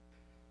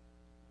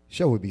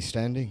Shall we be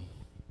standing?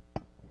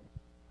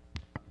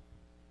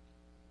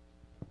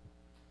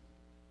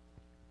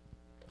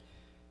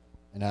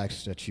 And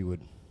ask that you would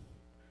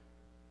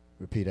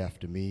repeat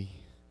after me.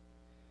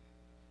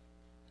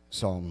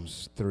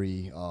 Psalms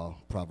 3,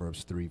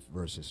 Proverbs 3,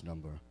 verses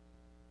number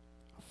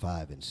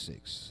 5 and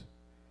 6.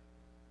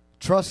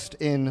 Trust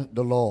in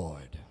the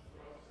Lord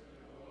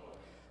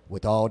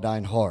with all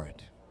thine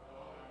heart,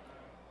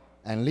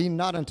 and lean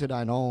not unto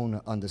thine own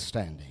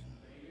understanding.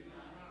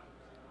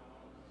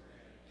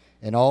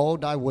 In all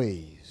thy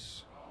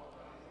ways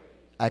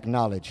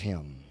acknowledge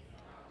him,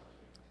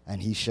 and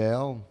he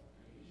shall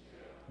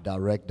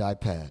direct thy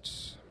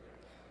paths.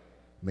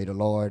 May the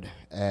Lord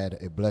add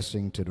a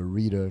blessing to the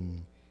reader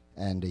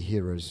and the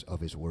hearers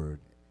of his word.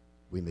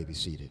 We may be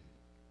seated.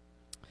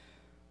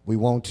 We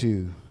want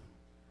to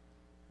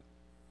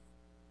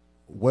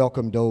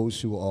welcome those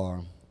who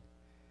are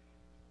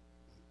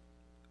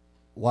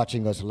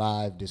watching us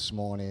live this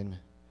morning,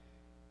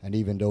 and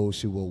even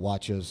those who will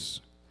watch us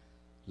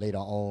later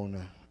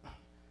on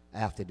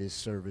after this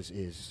service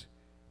is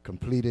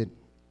completed.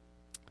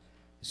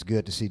 It's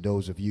good to see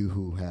those of you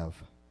who have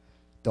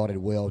thought it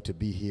well to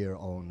be here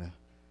on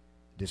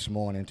this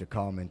morning to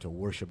come and to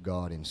worship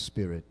God in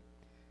spirit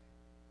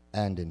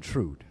and in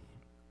truth.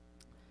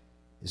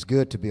 It's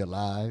good to be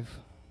alive.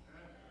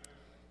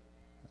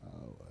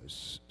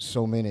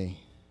 So many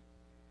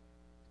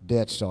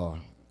deaths are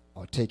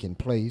taking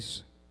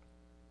place,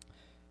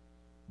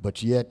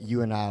 but yet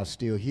you and I are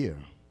still here.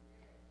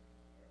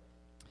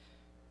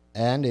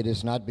 And it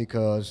is not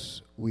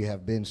because we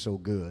have been so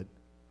good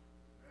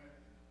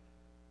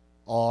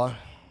or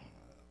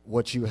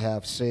what you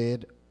have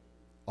said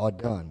or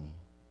done,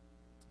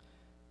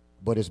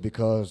 but it's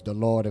because the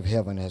Lord of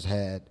heaven has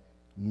had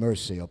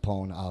mercy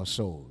upon our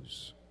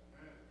souls.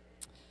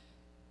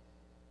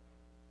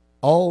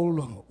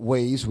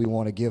 Always we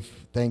want to give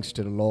thanks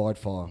to the Lord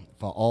for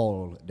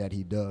all that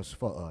he does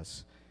for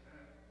us.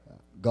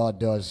 God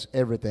does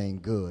everything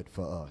good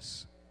for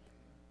us.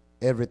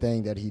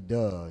 Everything that he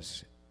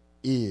does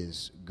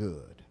is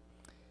good.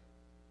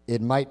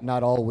 It might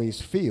not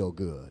always feel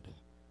good,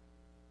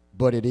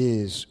 but it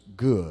is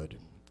good.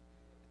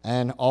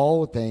 And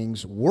all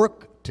things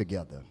work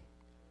together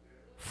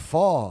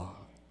for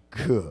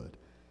good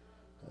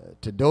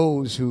to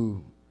those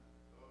who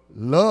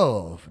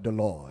love the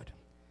Lord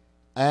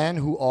and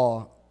who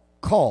are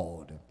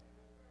called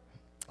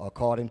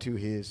according to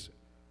his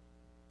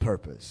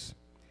purpose.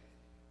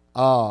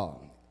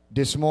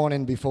 This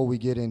morning, before we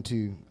get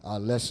into our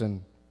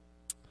lesson,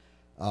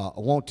 I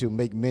want to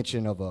make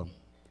mention of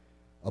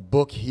a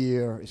book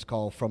here. It's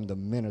called From the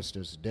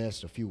Minister's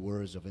Desk, a few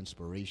words of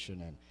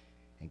inspiration and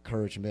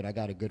encouragement. I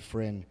got a good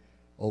friend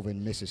over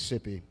in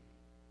Mississippi,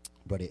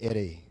 Brother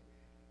Eddie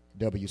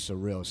W.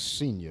 Sorrell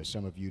Sr.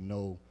 Some of you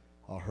know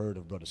or heard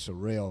of Brother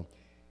Sorrell.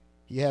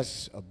 He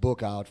has a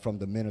book out, From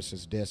the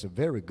Minister's Desk, a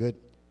very good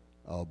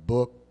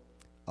book.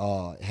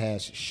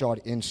 Has short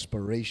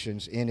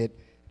inspirations in it.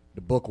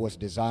 The book was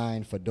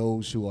designed for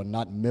those who are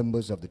not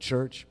members of the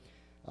church.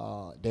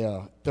 They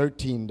are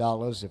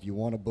 $13. If you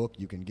want a book,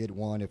 you can get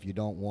one. If you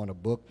don't want a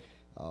book,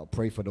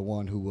 pray for the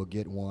one who will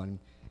get one.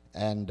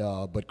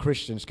 But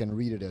Christians can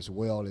read it as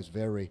well. It's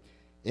very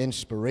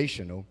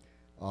inspirational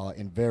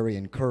and very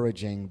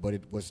encouraging, but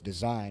it was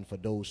designed for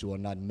those who are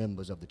not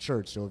members of the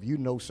church. So if you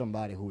know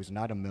somebody who is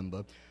not a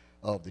member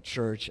of the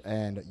church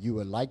and you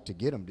would like to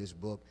get them this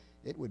book,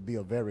 it would be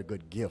a very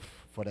good gift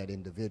for that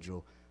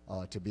individual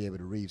to be able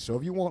to read. So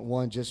if you want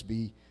one, just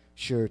be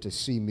sure to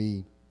see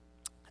me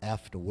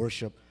after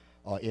worship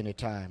or any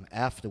time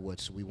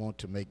afterwards. We want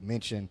to make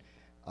mention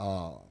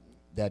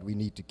that we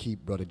need to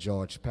keep Brother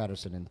George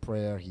Patterson in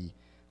prayer. He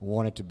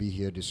wanted to be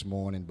here this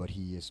morning, but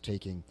he is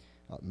taking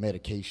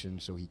medication,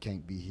 so he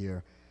can't be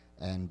here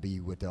and be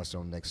with us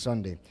on next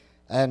Sunday.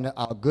 And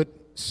our good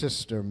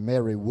sister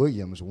Mary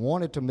Williams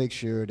wanted to make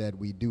sure that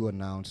we do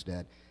announce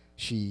that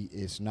she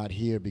is not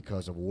here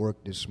because of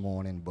work this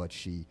morning, but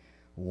she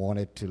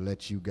wanted to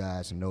let you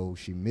guys know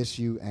she missed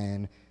you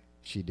and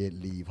she did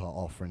leave her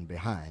offering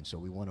behind. So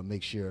we want to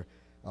make sure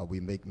we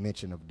make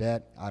mention of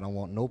that. I don't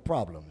want no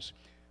problems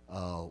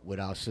with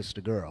our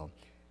sister girl.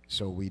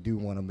 So we do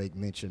want to make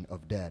mention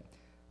of that.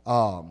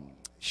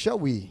 Shall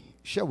we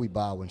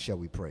bow and shall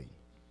we pray?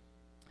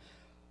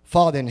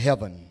 Father in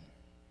heaven,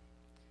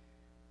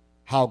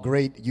 how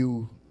great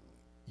you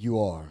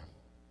are.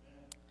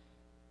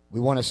 We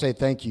want to say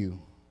thank you,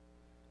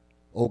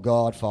 oh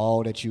God, for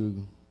all that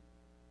you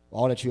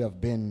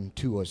have been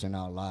to us in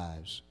our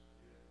lives.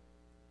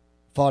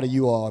 Father,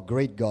 you are a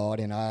great God,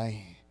 and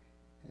I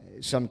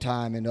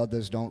sometime and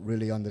others don't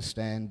really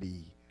understand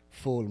the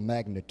full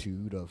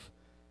magnitude of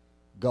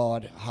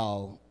God,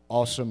 how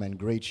awesome and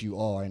great you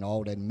are and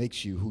all that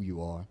makes you who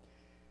you are.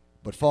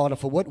 But Father,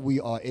 for what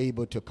we are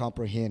able to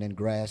comprehend and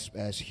grasp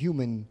as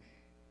human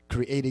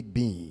created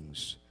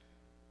beings,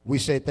 we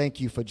say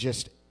thank you for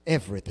just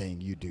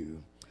everything you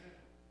do.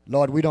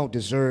 Lord, we don't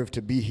deserve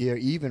to be here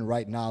even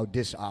right now,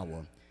 this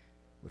hour.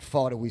 But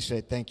Father, we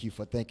say thank you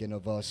for thinking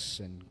of us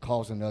and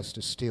causing us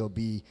to still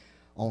be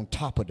on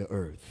top of the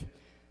earth.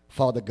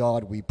 Father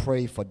God, we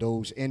pray for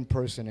those in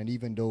person and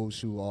even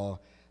those who are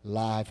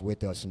live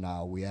with us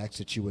now. We ask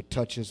that you would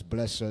touch us,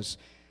 bless us.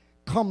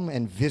 Come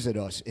and visit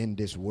us in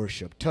this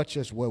worship. Touch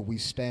us where we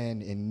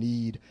stand in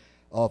need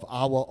of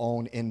our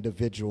own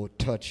individual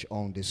touch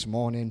on this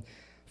morning.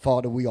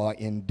 Father, we are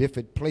in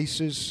different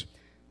places.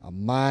 Our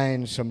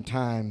minds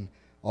sometimes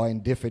are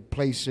in different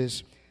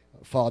places.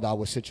 Father,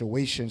 our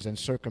situations and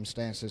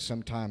circumstances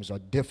sometimes are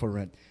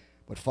different.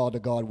 But Father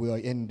God, we are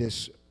in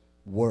this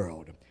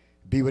world.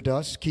 Be with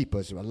us, keep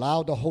us.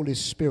 Allow the Holy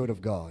Spirit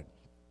of God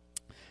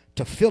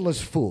to fill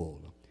us full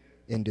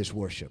in this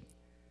worship.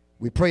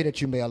 We pray that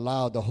you may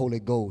allow the Holy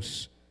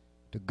Ghost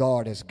to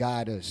guard us,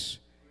 guide us,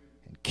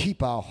 and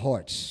keep our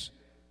hearts,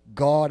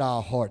 guard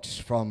our hearts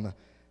from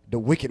the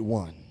wicked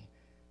one.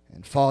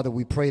 And Father,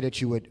 we pray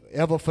that you would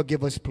ever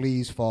forgive us,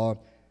 please, for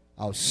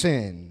our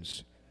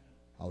sins,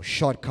 our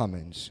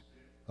shortcomings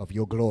of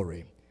your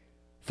glory.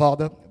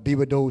 Father, be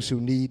with those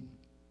who need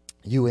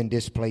you in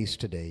this place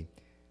today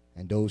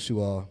and those who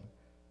are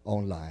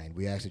online.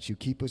 We ask that you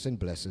keep us and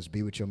bless us.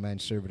 Be with your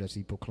manservant as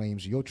he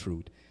proclaims your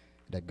truth,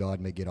 that God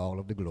may get all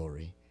of the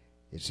glory.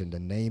 It's in the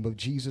name of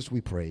Jesus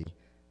we pray.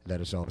 Let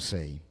us all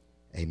say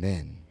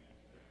amen.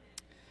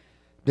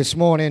 This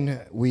morning,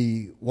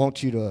 we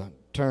want you to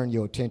turn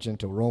your attention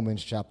to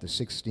Romans chapter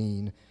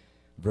 16,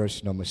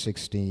 verse number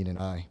 16. And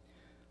I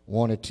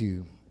wanted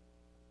to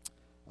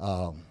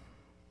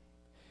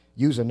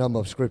use a number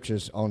of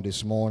scriptures on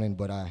this morning,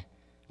 but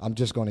I'm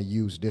just going to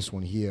use this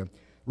one here.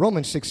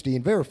 Romans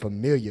 16, very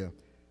familiar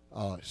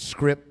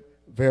script,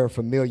 very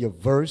familiar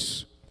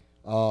verse,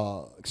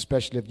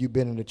 especially if you've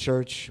been in the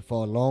church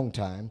for a long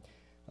time.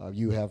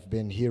 You have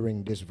been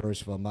hearing this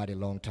verse for a mighty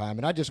long time,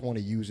 and I just want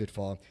to use it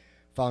for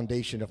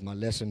foundation of my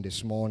lesson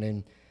this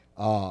morning.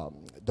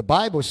 The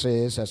Bible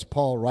says, as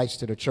Paul writes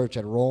to the church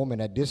at Rome,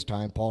 and at this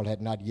time Paul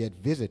had not yet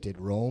visited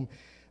Rome.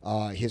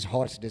 His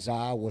heart's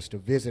desire was to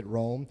visit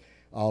Rome,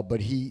 but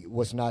he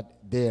was not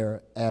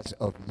there as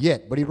of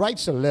yet. But he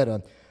writes a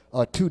letter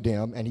to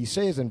them, and he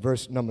says in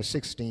verse number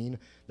 16,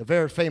 the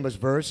very famous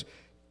verse,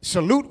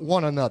 salute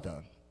one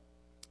another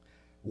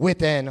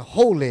with an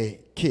holy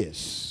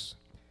kiss.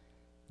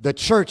 The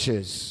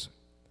churches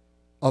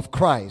of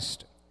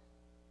Christ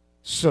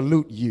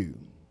salute you.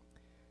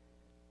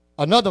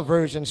 Another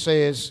version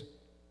says,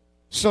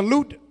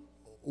 salute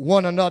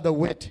one another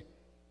with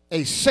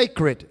a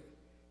sacred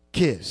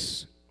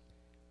kiss.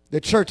 The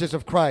churches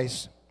of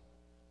Christ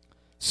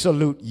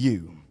salute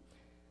you.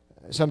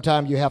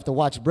 Sometimes you have to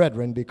watch,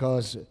 brethren,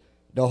 because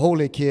the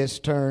holy kiss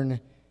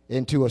turn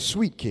into a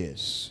sweet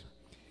kiss.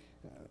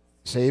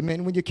 Say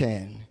amen when you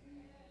can.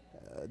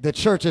 The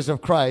churches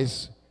of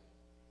Christ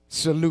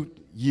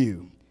salute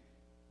you.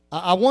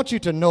 I want you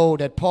to know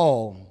that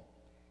Paul,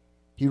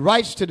 he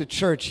writes to the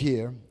church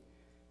here,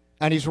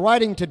 and he's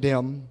writing to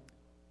them,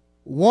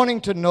 wanting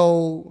to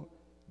know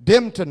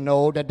them to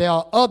know that there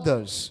are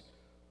others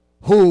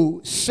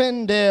who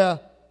send their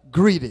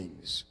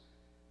greetings.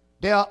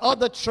 There are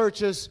other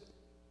churches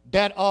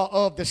that are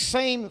of the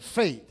same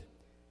faith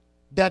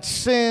that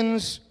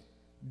sends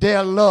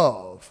their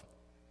love.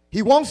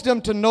 He wants them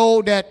to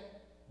know that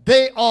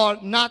they are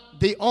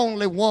not the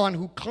only one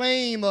who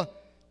claim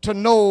to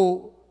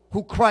know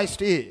who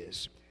Christ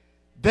is.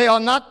 They are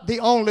not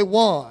the only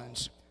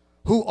ones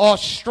who are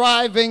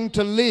striving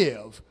to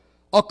live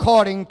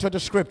according to the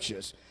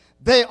scriptures.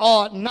 They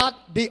are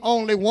not the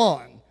only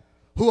one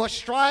who are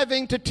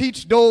striving to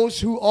teach those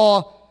who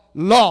are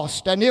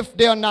lost. And if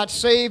they are not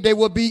saved, they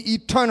will be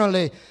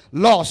eternally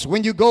lost.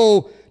 When you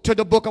go to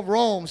the book of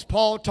Romans,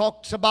 Paul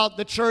talks about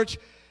the church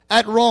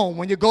at Rome.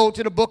 When you go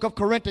to the book of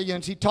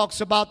Corinthians, he talks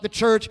about the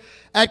church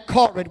at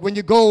Corinth. When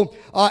you go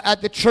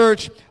at the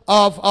church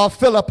of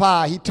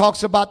Philippi, he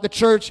talks about the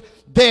church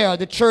there,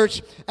 the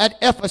church at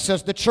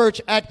Ephesus, the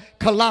church at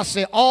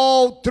Colossae.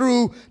 All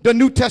through the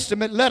New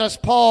Testament letters,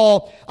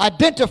 Paul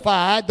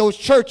identified those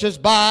churches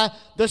by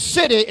the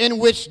city in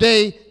which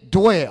they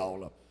dwell.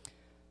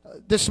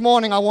 This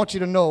morning, I want you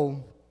to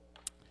know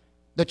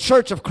the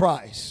church of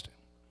Christ,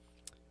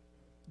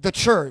 the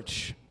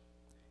church,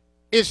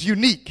 is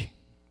unique.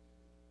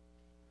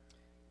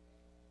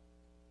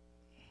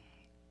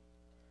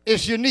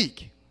 It's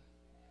unique.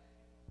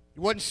 It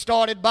wasn't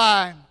started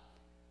by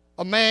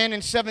a man in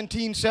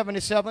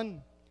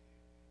 1777.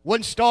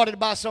 Wasn't started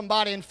by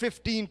somebody in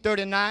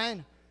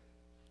 1539.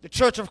 The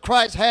Church of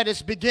Christ had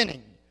its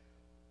beginning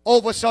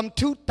over some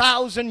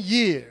 2,000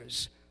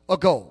 years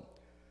ago,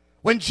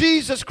 when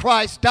Jesus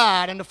Christ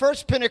died and the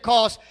first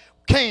Pentecost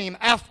came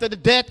after the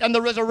death and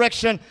the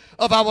resurrection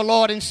of our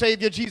Lord and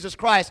Savior Jesus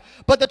Christ.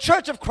 But the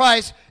Church of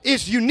Christ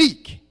is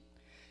unique.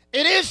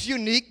 It is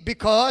unique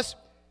because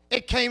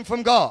it came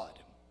from God.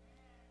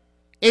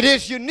 It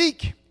is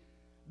unique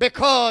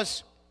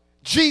because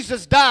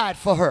Jesus died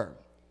for her.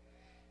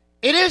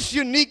 It is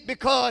unique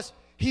because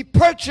he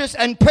purchased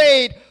and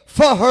paid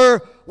for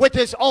her with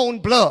his own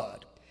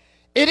blood.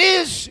 It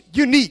is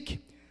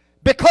unique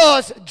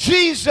because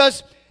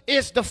Jesus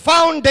is the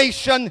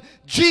foundation.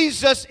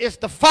 Jesus is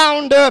the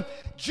founder.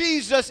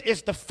 Jesus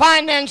is the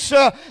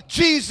financer.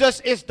 Jesus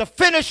is the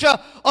finisher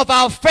of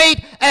our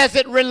faith as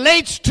it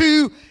relates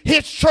to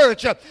his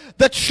church.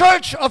 The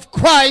church of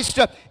Christ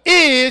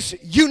is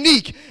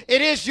unique.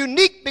 It is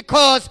unique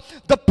because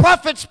the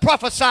prophets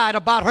prophesied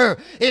about her.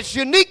 It's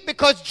unique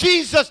because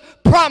Jesus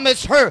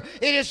promised her.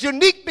 It is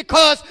unique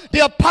because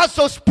the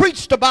apostles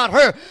preached about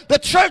her. The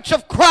church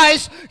of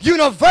Christ,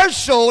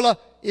 universal,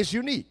 is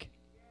unique.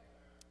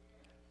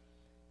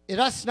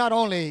 That's not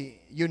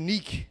only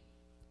unique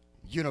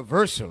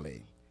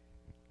universally,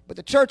 but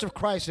the church of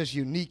Christ is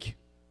unique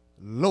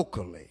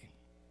locally.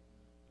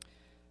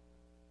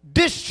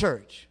 This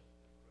church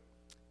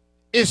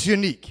is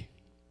unique.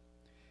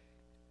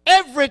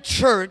 Every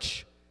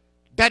church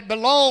that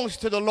belongs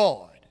to the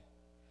Lord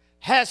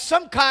has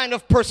some kind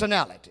of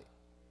personality.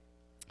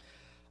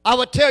 I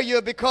would tell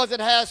you because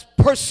it has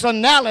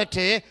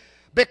personality,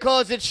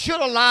 because it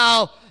should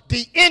allow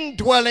the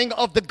indwelling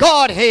of the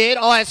Godhead,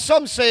 or as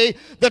some say,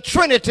 the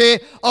Trinity,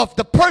 of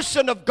the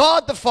person of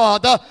God the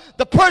Father,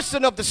 the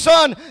person of the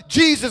Son,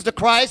 Jesus the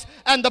Christ,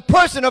 and the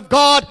person of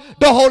God,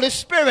 the Holy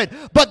Spirit.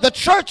 But the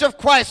church of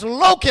Christ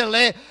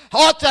locally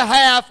ought to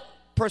have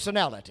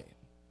personality,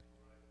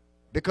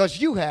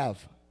 because you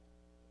have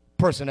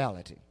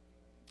personality.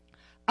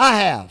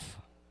 I have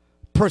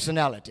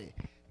personality.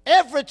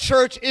 Every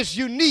church is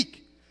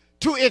unique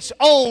to its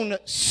own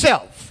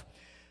self.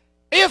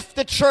 If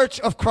the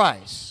church of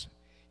Christ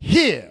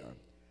here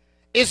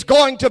is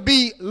going to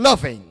be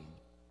loving,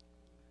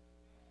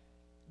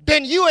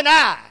 then you and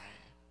I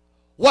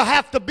will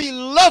have to be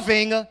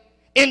loving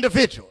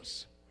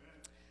individuals.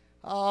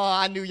 Oh,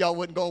 I knew y'all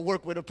wasn't going to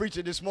work with a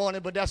preacher this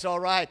morning, but that's all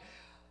right.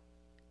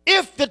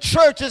 If the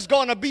church is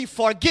going to be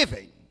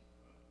forgiving,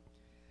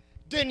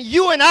 then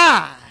you and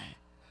I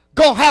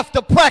going to have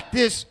to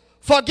practice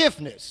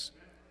forgiveness.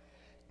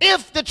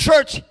 If the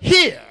church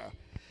here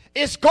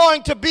is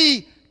going to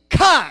be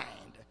kind,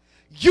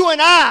 you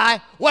and I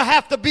will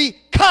have to be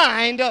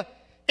kind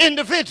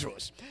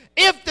individuals.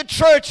 If the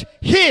church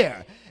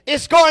here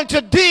is going to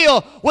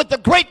deal with the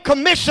Great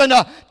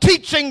Commissioner,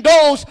 teaching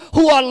those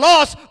who are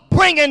lost,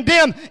 bringing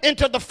them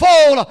into the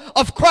fold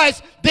of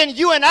Christ, then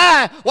you and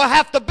I will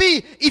have to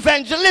be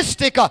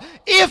evangelistic.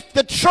 If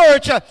the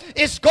church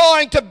is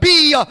going to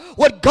be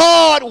what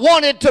God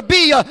wanted to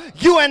be,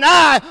 you and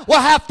I will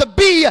have to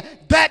be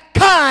that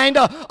kind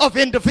of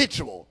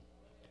individual.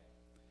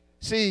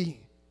 See,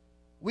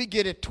 we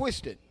get it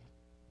twisted.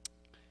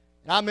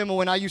 And I remember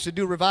when I used to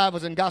do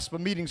revivals and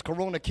gospel meetings,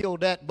 Corona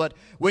killed that, but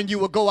when you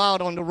would go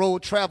out on the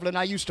road traveling,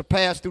 I used to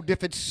pass through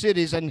different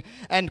cities and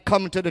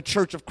come to the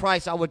Church of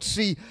Christ. I would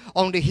see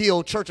on the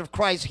hill Church of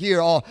Christ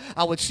here, or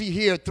I would see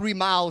here 3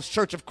 miles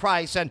Church of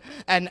Christ,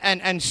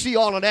 and see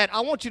all of that.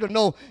 I want you to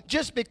know,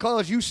 just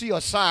because you see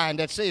a sign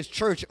that says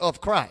Church of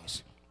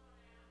Christ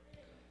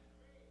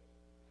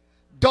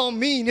don't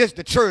mean it's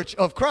the Church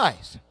of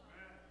Christ.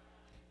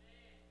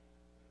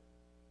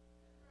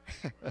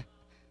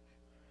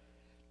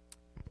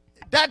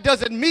 That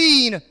doesn't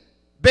mean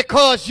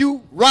because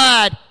you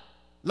ride,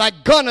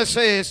 like Gunner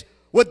says,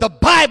 with the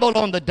Bible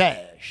on the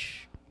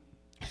dash.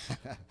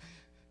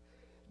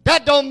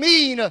 That don't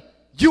mean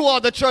you are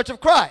the Church of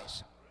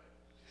Christ.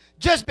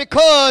 Just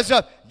because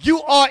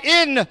you are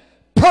in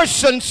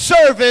person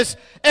service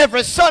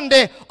every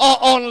Sunday or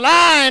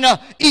online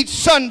each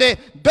Sunday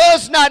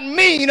does not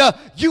mean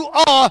you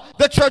are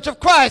the Church of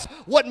Christ.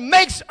 What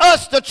makes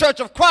us the Church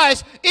of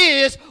Christ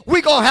is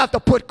we're going to have to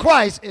put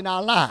Christ in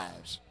our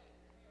lives.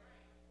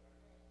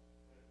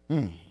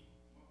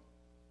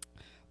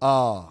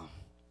 The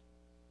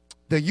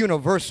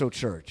universal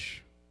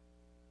church.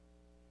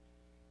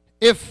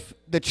 If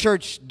the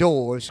church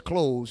doors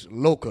close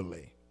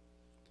locally,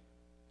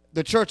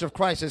 the Church of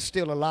Christ is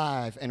still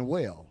alive and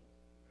well.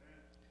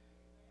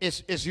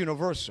 It's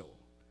universal.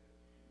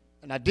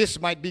 Now, this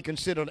might be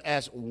considered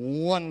as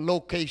one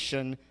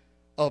location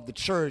of the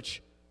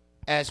church,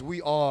 as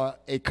we are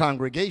a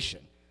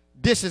congregation.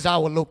 This is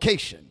our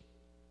location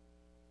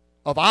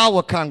of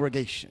our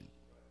congregation.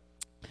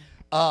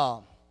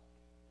 Our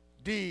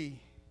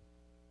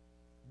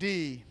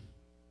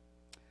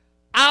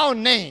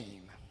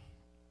name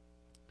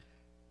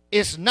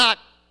is not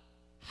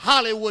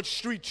Hollywood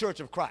Street Church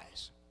of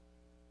Christ.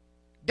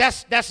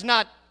 That's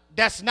not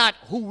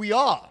who we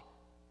are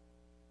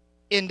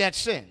in that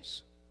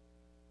sense.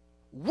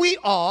 We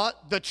are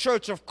the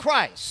Church of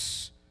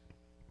Christ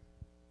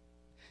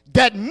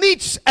that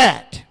meets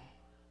at.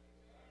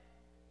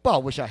 Boy, I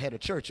wish I had a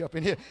church up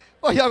in here.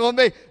 Oh, y'all gonna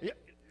make?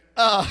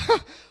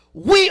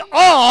 We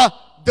are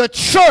the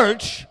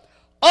Church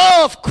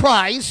of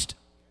Christ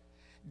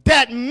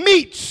that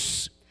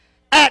meets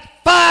at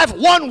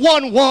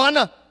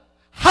 5111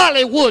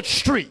 Hollywood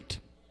Street.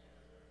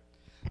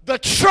 The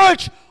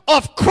Church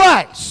of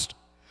Christ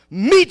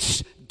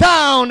meets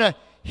down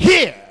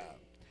here.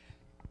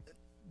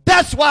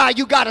 That's why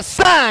you got a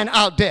sign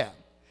out there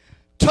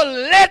to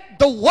let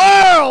the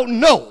world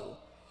know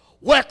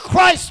where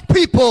Christ's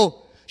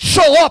people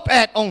show up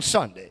at on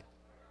Sunday.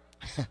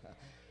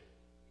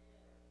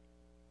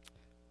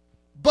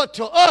 But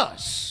to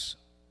us,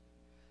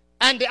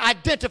 and the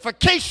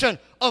identification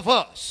of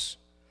us,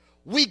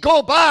 we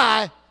go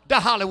by the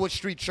Hollywood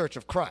Street Church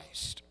of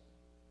Christ.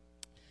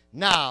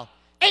 Now,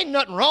 ain't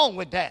nothing wrong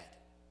with that,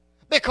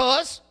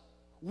 because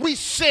we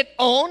sit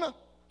on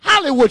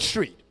Hollywood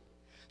Street.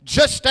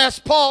 Just as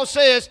Paul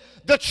says,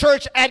 the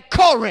church at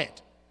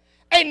Corinth.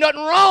 Ain't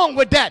nothing wrong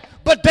with that,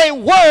 but they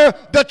were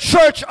the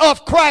church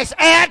of Christ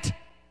at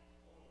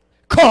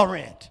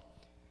Corinth.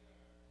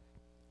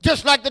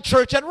 Just like the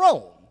church at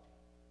Rome.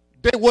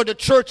 They were the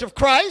church of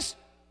Christ,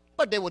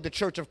 but they were the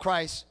church of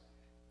Christ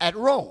at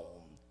Rome.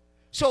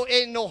 So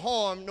ain't no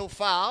harm, no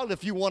foul,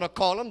 if you want to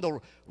call them the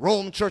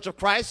Rome Church of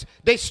Christ.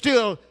 They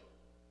still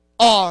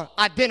are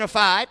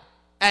identified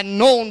and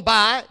known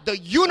by the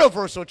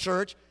universal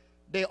church.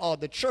 They are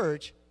the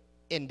church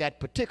in that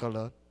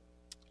particular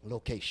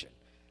location.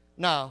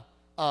 Now,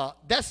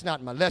 that's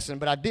not my lesson,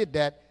 but I did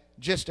that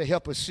just to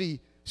help us see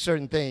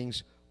certain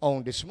things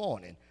on this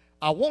morning.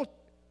 I want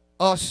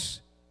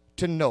us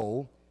to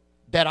know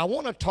that I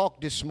want to talk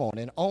this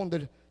morning on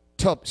the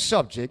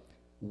subject,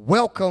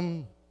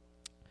 welcome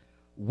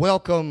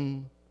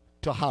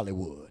to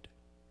Hollywood.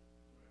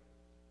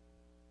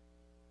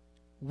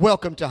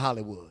 Welcome to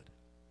Hollywood.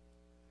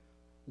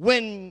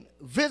 When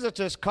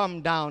visitors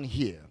come down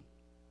here,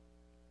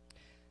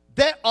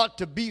 there ought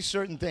to be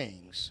certain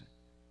things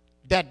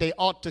that they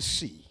ought to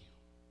see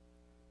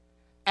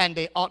and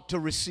they ought to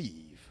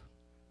receive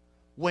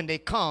when they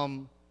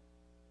come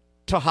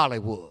to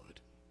Hollywood.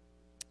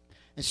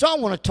 And so I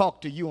want to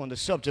talk to you on the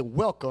subject,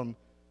 welcome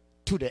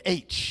to the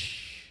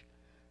H.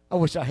 I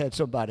wish I had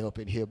somebody up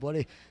in here, but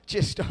they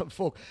just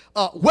folk.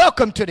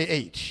 Welcome to the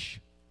H.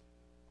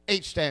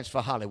 H stands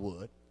for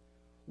Hollywood.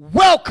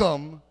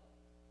 Welcome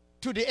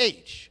to the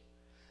H.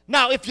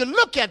 Now, if you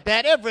look at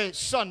that, every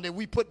Sunday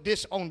we put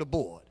this on the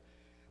board.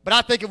 But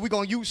I think if we're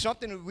going to use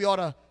something, we ought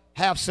to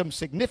have some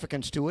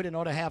significance to it and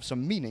ought to have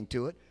some meaning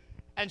to it.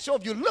 And so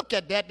if you look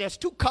at that, there's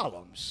two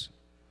columns,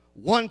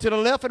 one to the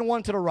left and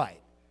one to the right.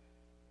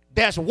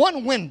 There's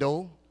one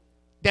window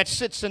that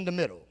sits in the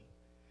middle.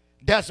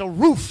 There's a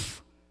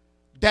roof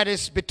that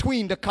is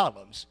between the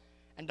columns.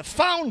 And the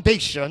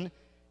foundation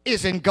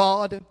is in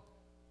God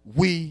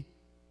we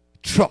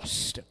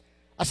trust.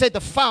 I said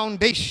the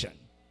foundation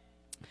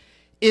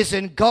is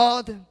in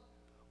God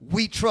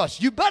we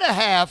trust. You better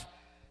have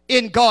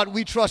in God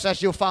we trust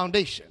as your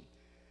foundation,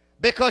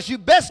 because you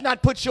best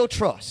not put your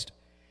trust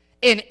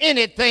in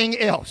anything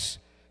else.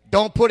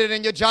 Don't put it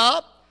in your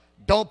job.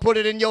 Don't put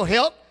it in your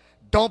health.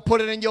 Don't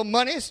put it in your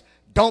monies.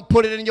 Don't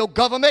put it in your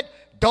government.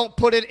 Don't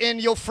put it in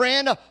your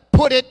friend.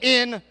 Put it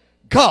in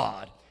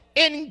God.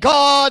 In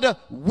God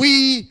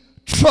we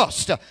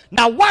trust.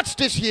 Now watch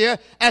this here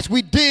as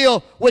we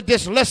deal with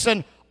this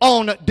lesson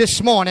on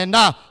this morning.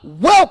 Now,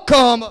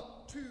 welcome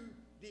to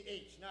the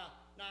H. Now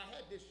I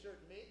had this shirt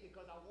made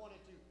because I wanted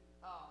to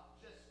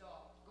just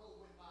go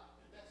with my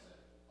lesson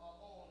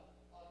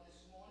on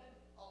this morning.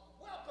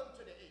 Welcome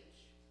to the H.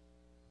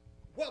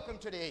 Welcome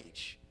to the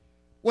H.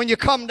 When you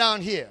come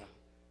down here,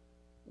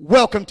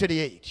 welcome to the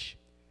H.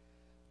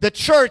 The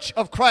Church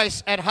of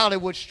Christ at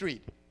Hollywood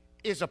Street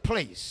is a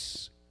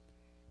place.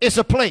 It's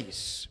a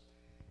place.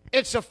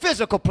 It's a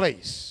physical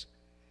place.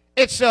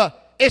 It's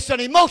an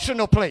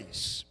emotional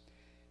place.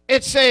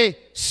 It's a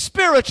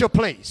spiritual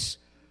place.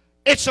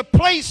 It's a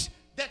place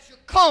that you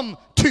come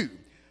to.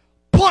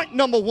 Point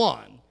number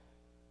one,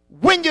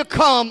 when you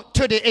come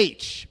to the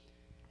H,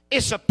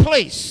 it's a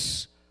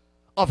place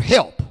of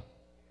help.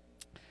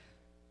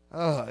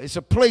 It's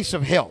a place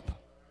of help.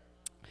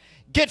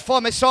 Get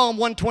for me Psalm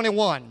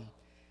 121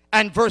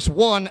 and verse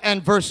 1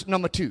 and verse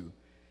number 2.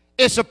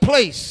 It's a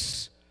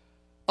place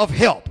of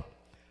help.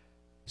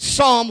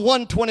 Psalm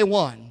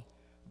 121,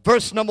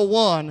 verse number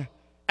 1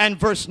 and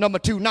verse number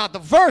 2. Now the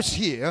verse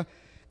here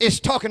is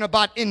talking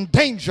about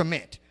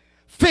endangerment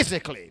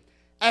physically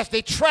as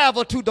they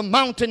travel to the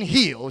mountain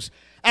hills,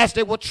 as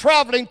they were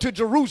traveling to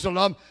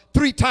Jerusalem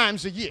 3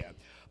 times a year.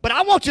 But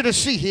I want you to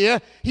see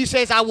here, he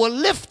says, I will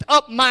lift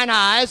up mine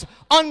eyes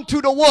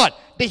unto the what?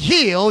 The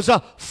hills,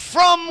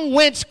 from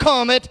whence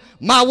cometh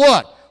my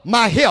what?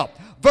 My help.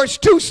 Verse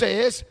 2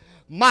 says,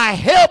 my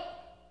help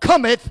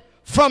cometh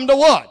from the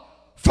what?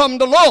 From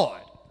the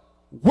Lord,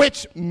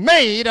 which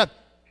made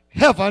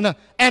heaven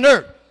and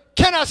earth.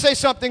 Can I say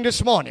something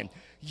this morning?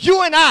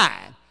 You and I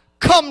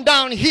come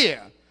down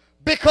here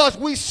because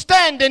we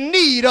stand in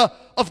need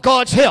of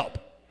God's help.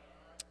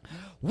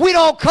 We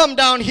don't come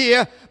down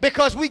here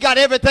because we got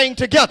everything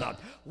together.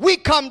 We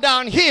come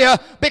down here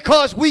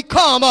because we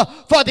come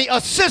for the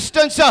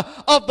assistance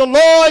of the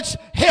Lord's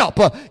help.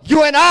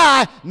 You and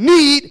I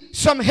need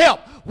some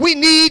help. We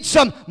need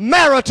some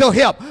marital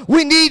help.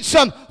 We need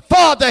some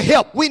father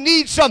help. We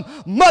need some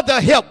mother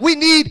help. We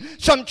need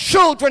some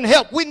children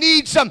help. We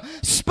need some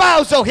spouse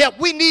spousal help.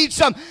 We need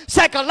some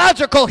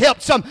psychological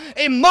help, some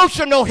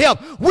emotional help.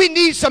 We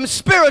need some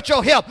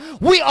spiritual help.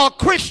 We are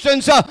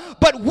Christians,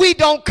 but we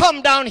don't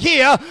come down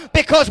here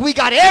because we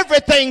got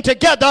everything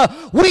together.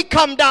 We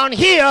come down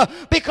here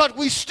because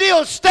we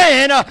still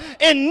stand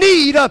in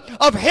need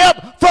of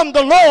help from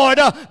the Lord.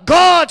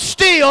 God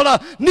still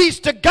needs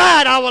to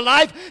guide our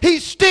life. He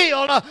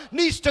still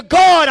needs to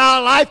guard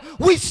our life.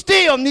 We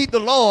still need the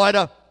Lord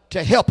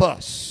to help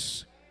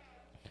us.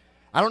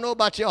 I don't know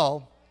about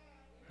y'all,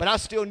 but I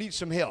still need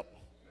some help.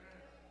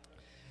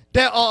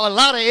 There are a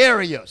lot of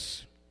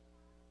areas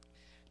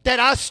that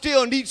I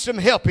still need some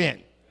help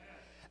in.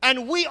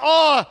 And we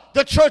are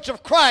the church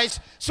of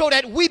Christ so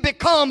that we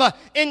become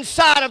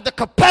inside of the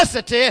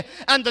capacity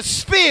and the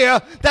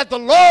sphere that the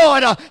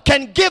Lord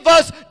can give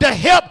us the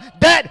help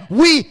that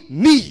we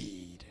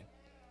need.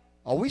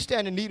 Are we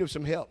stand in need of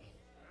some help?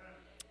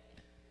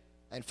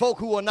 And folk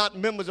who are not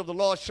members of the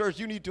Lord's church,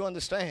 you need to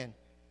understand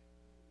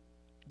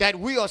that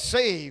we are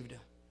saved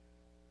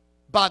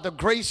by the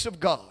grace of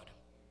God.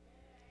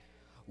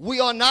 We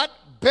are not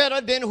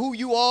better than who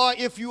you are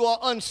if you are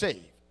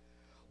unsaved.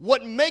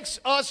 What makes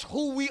us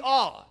who we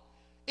are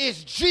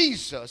is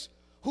Jesus,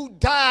 who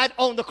died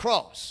on the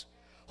cross,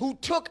 who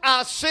took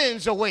our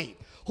sins away,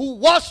 who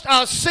washed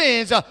our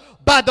sins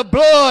by the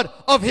blood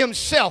of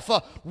himself.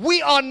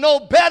 We are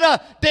no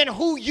better than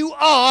who you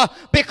are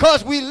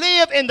because we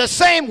live in the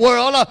same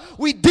world.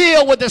 We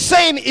deal with the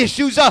same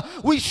issues.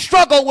 We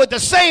struggle with the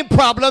same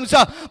problems.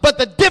 But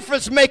the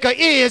difference maker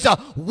is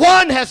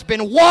one has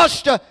been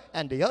washed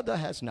and the other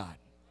has not.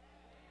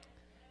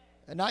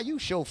 And now you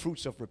show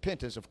fruits of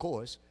repentance, of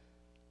course,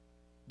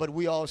 but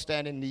we all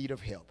stand in need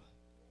of help.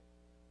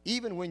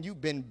 Even when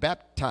you've been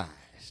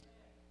baptized,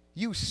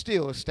 you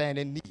still stand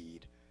in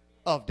need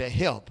of the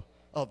help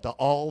of the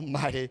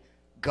Almighty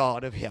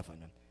God of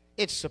heaven.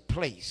 It's a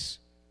place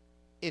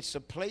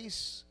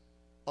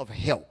of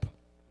help.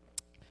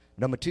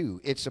 Number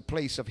two, it's a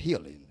place of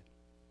healing.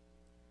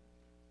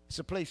 It's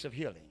a place of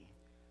healing.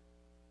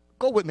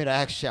 Go with me to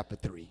Acts chapter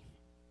 3.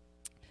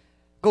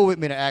 Go with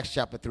me to Acts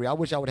chapter 3. I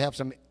wish I would have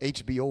some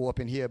HBO up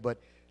in here, but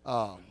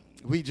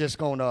we just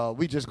gonna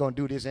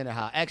do this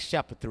anyhow. Acts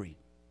chapter 3.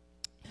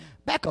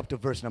 Back up to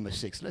verse number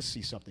 6. Let's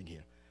see something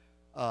here.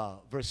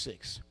 Verse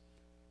 6.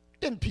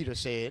 Then Peter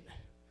said,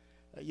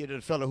 you know,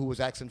 the fellow who was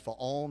asking for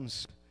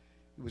alms,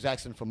 he was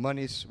asking for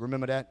monies,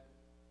 remember that?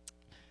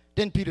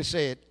 Then Peter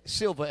said,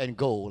 silver and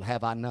gold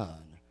have I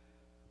none,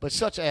 but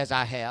such as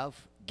I have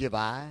give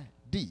I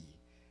thee.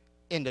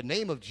 In the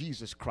name of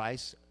Jesus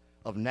Christ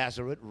of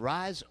Nazareth,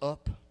 rise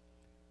up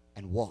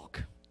and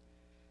walk.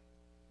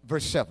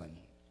 Verse 7,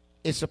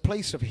 it's a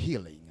place of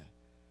healing.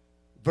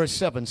 Verse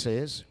 7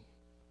 says,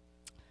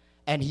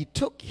 and he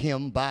took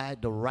him by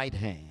the right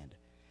hand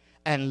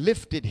and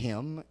lifted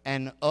him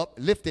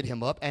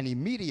up, and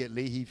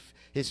immediately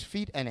his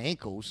feet and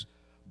ankles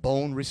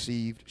bone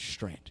received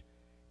strength.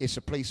 It's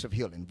a place of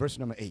healing. Verse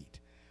number 8.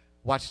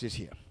 Watch this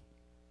here.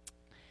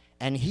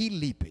 And he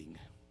leaping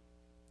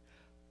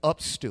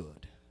up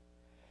stood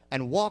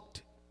and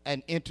walked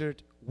and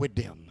entered with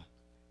them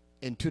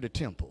into the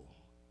temple,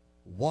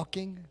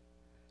 walking,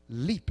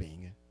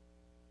 leaping,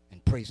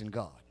 and praising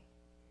God.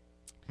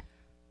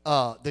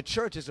 The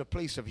church is a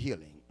place of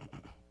healing.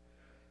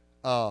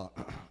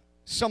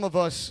 Some of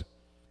us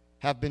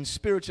have been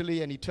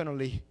spiritually and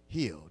eternally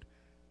healed,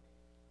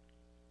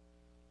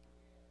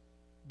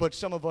 but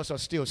some of us are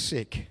still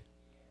sick.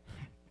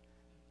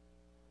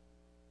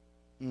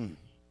 I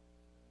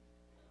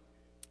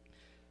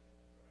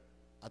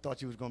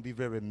thought you was going to be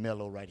very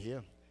mellow right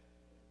here.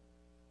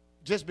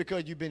 Just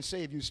because you've been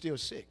saved, you're still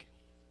sick.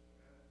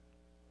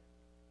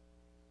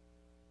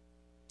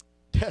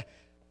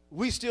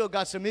 We still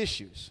got some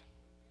issues.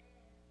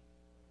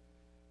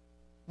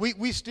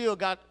 We still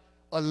got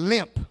a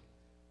limp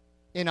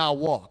in our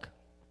walk.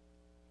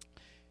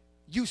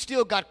 You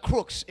still got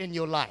crooks in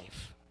your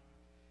life.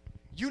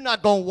 You're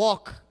not going to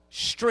walk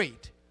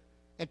straight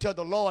until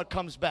the Lord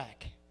comes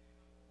back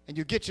and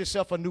you get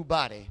yourself a new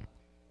body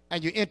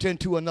and you enter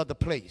into another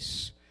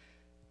place.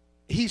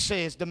 He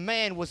says the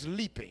man was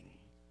leaping,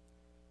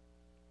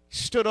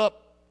 stood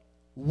up,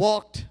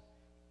 walked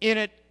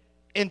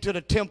into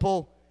the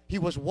temple. He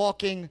was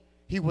walking,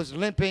 he was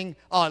leaping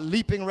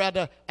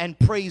rather, and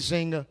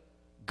praising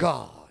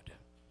God.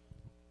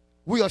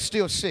 We are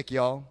still sick,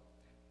 y'all.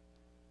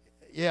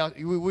 Yeah,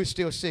 we're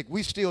still sick.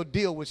 We still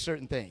deal with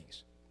certain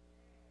things.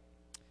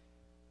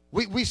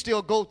 We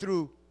still go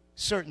through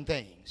certain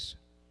things.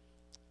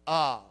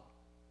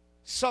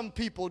 Some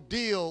people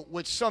deal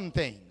with some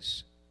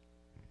things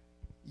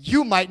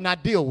you might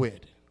not deal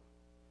with.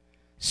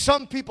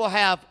 Some people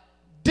have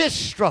this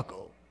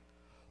struggle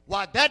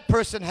while that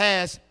person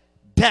has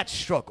that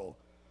struggle.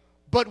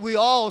 But we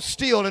all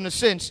still, in a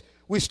sense,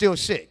 we're still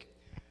sick.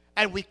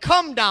 And we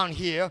come down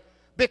here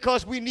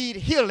because we need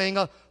healing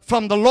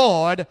from the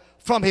Lord,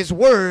 from his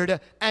word,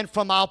 and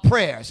from our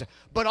prayers.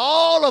 But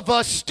all of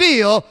us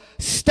still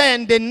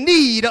stand in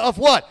need of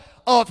what?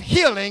 of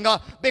healing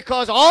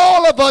because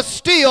all of us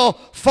still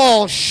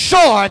fall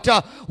short.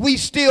 We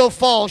still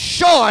fall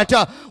short.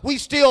 We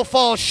still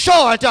fall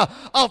short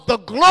of the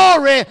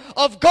glory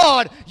of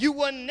God. You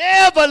will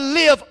never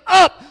live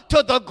up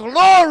to the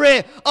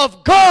glory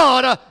of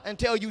God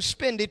until you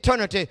spend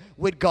eternity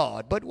with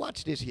God. But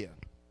watch this here.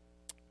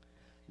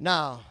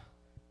 Now,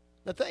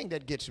 the thing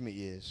that gets me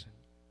is,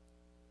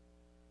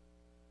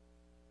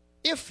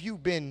 if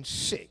you've been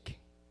sick,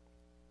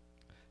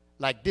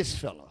 like this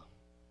fella,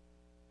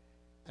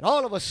 and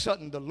all of a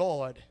sudden the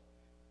Lord,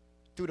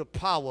 through the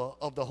power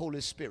of the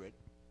Holy Spirit,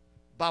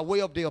 by way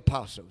of the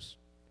apostles,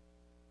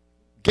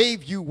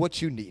 gave you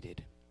what you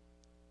needed.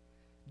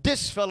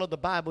 This fellow, the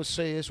Bible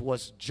says,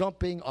 was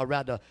jumping, or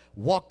rather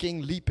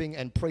walking, leaping,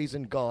 and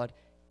praising God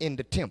in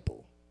the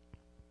temple.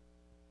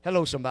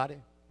 Hello, somebody.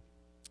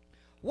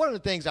 One of the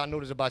things I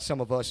notice about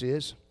some of us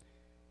is,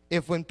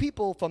 if when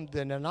people from the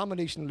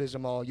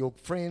denominationalism, or your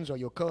friends or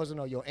your cousin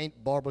or your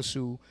Aunt Barbara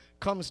Sue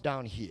comes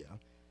down here,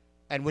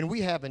 and when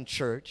we have in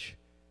church,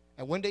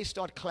 and when they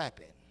start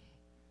clapping,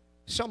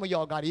 some of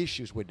y'all got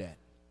issues with that.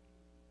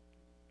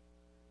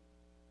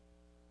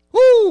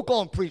 Woo, go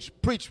on, preach,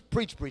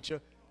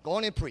 preacher. Go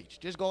on and preach.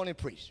 Just go on and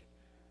preach.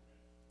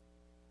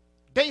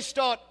 They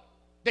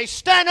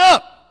stand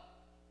up,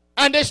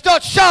 and they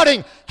start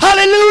shouting,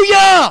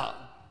 hallelujah.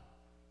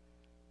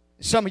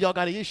 Some of y'all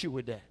got an issue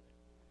with that.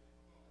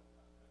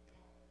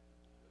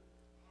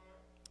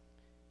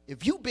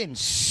 If you've been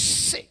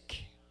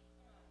sick,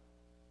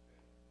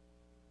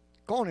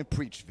 go on and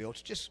preach,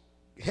 Vilch. Just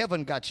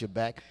heaven got your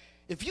back.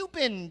 If you've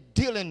been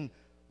dealing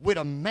with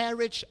a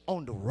marriage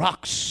on the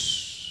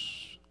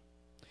rocks,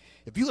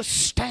 if you are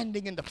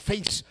standing in the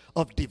face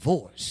of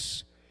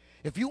divorce,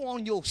 if you're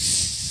on your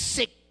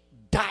sick,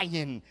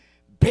 dying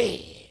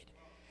bed,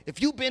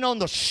 if you've been on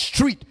the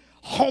street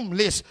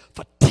homeless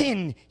for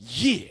 10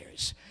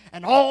 years,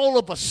 and all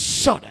of a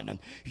sudden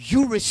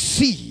you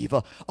receive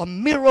a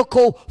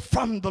miracle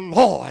from the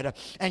Lord,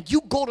 and you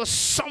go to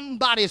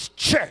somebody's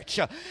church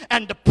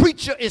and the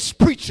preacher is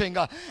preaching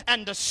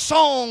and the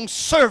song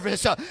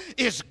service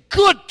is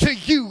good to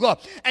you,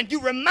 and you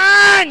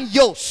remind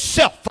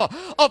yourself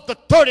of the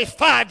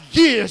 35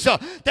 years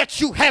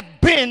that you have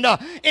been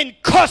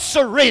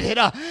incarcerated,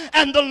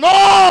 and the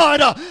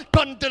Lord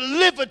done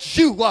delivered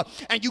you,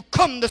 and you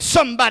come to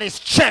somebody's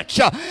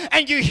church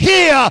and you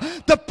hear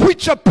the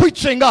preacher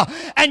preaching,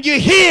 and you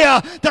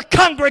hear the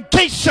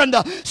congregation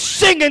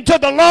singing to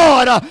the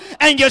Lord,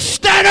 and you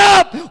stand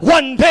up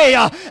one day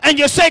and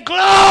you say,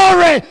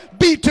 glory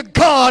be to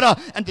God,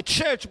 and the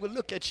church will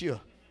look at you.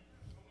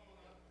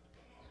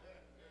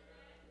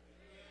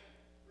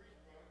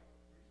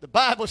 The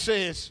Bible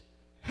says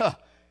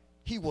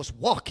he was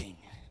walking,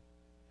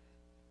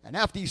 and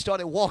after he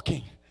started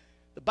walking,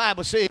 the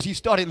Bible says he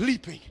started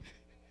leaping.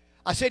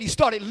 I said he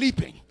started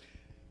leaping.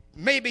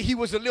 Maybe he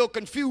was a little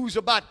confused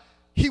about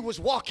he was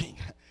walking.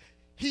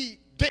 He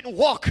didn't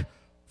walk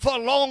for a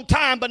long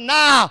time, but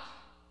now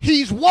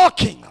he's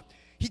walking.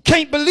 He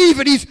can't believe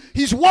it.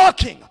 He's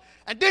walking.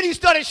 And then he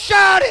started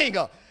shouting.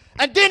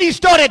 And then he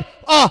started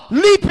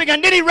leaping.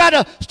 And then he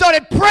rather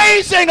started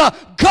praising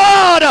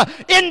God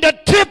in the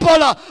temple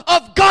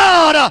of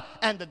God.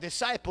 And the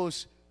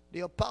disciples,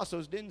 the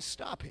apostles, didn't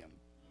stop him.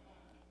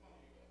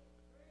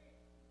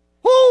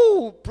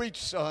 Woo!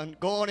 Preach, son.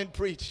 Go on and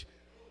preach.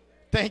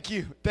 Thank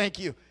you. Thank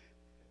you.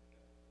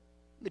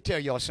 Let me tell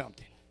y'all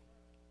something.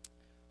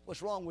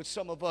 What's wrong with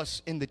some of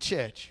us in the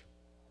church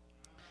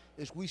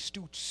is we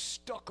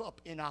stuck up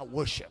in our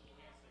worship.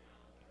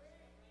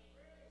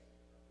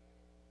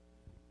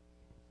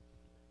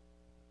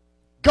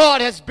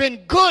 God has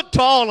been good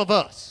to all of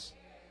us.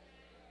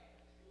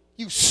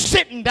 You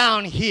sitting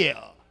down here.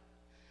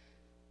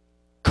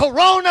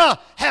 Corona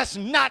has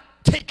not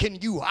taken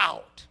you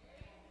out.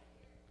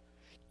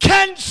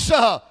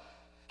 Cancer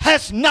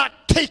has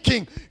not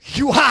taken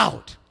you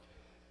out.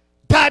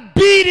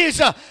 Diabetes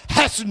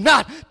has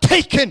not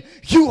taken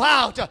you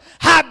out.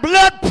 High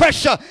blood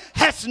pressure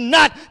has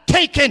not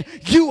taken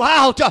you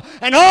out.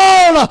 And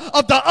all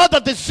of the other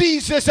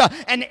diseases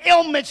and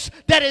ailments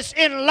that is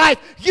in life,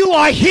 you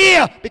are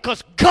here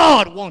because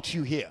God wants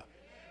you here.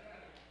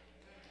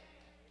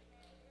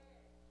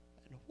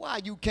 Why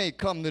you can't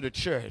come to the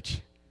church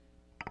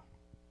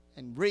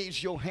and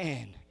raise your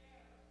hand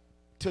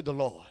to the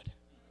Lord?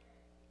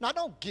 Now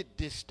don't get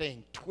this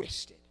thing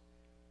twisted.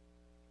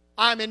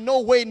 I'm in no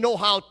way, no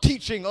how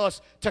teaching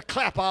us to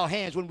clap our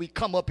hands when we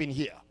come up in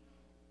here.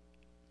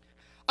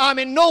 I'm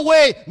in no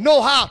way,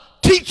 no how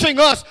teaching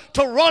us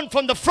to run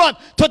from the front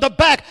to the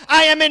back.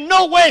 I am in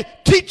no way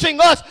teaching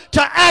us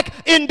to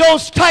act in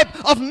those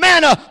type of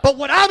manner. But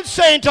what I'm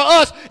saying to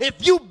us, if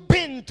you've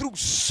been through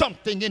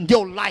something in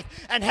your life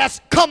and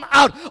has come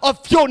out of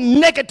your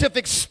negative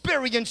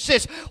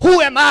experiences,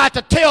 who am I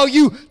to tell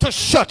you to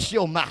shut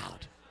your mouth?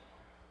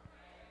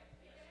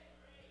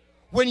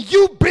 When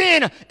you've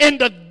been in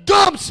the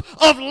dumps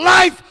of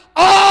life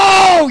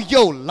all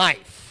your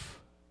life,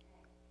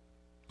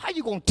 how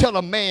you going to tell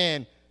a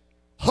man,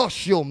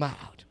 hush your mouth?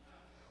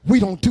 We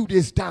don't do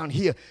this down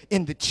here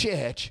in the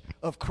church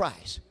of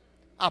Christ.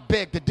 I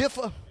beg to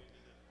differ.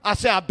 I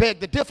say I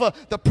beg to differ.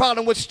 The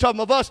problem with some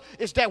of us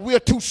is that we're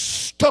too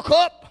stuck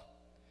up.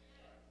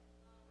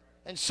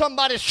 And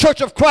somebody's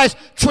Church of Christ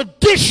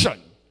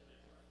tradition.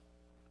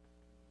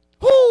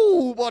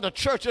 Whoo, what a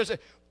church is.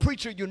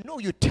 Preacher, you know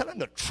you're telling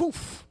the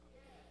truth.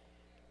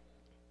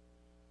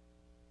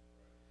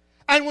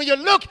 And when you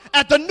look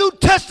at the New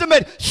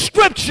Testament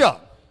scripture,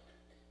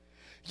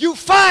 you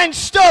find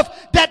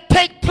stuff that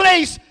take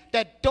place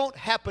that don't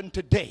happen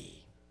today.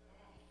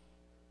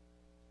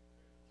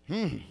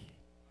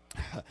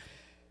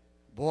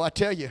 Boy, I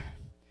tell you,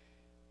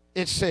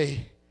 it's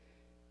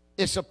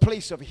a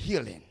place of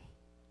healing.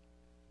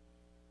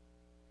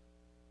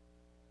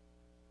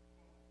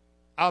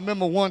 I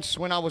remember once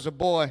when I was a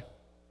boy,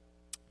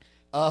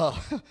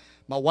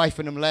 my wife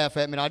and them laugh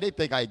at me. Now, they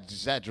think I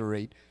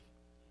exaggerate.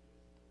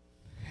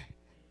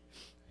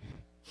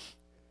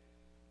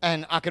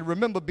 And I can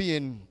remember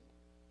being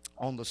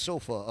on the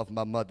sofa of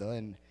my mother,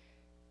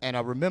 and I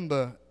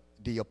remember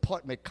the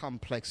apartment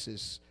complex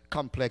was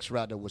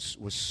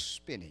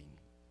spinning.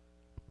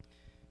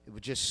 It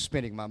was just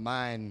spinning. My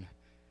mind,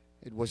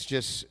 it was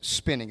just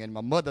spinning. And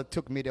my mother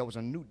took me, there was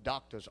a new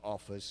doctor's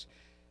office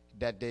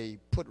that they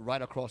put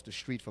right across the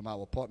street from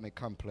our apartment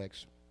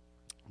complex.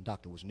 The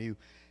doctor was new,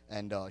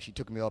 and she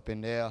took me up in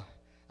there.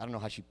 I don't know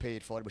how she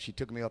paid for it, but she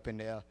took me up in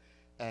there,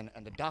 and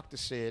the doctor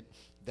said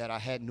that I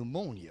had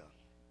pneumonia.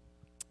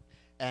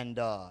 And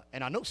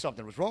I know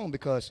something was wrong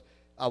because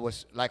I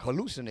was like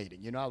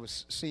hallucinating. You know, I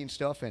was seeing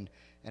stuff, and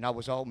I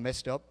was all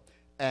messed up.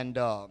 And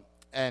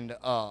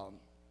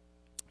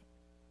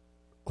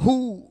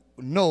who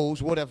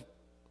knows what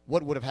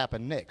would have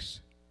happened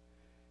next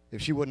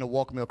if she wouldn't have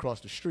walked me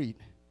across the street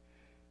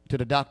to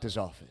the doctor's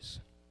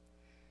office.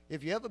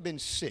 If you ever been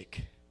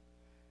sick,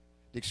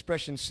 the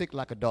expression sick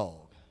like a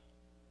dog.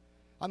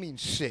 I mean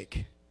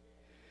sick.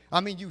 I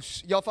mean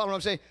y'all follow what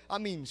I'm saying? I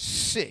mean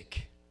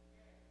sick.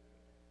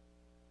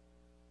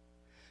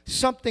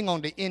 Something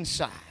on the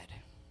inside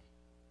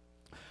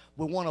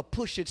will want to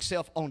push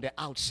itself on the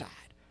outside.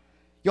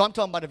 Yo, I'm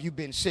talking about if you've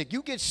been sick.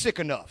 You get sick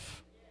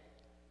enough.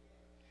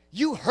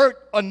 You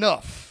hurt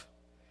enough.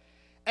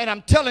 And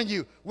I'm telling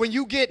you, when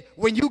you get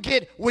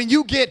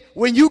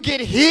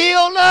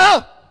healed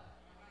up,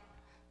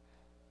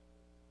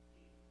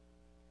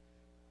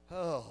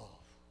 oh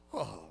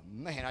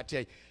man, I tell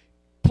you.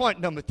 Point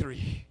number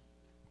 3.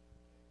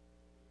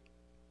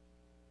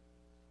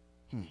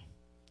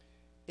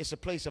 It's a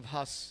place of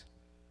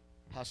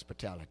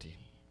hospitality.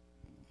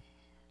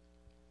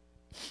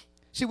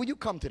 See, when you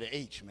come to the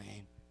H,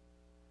 man,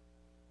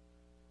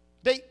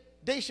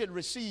 they should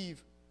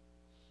receive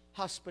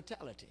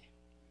hospitality.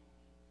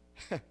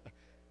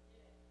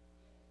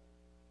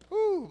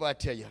 Ooh, I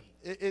tell you,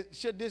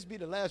 should this be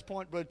the last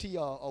point, Brother T,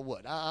 or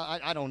what?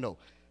 I don't know.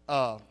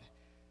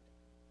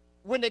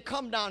 When they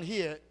come down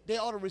here, they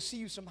ought to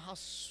receive some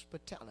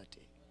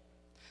hospitality.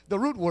 The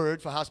root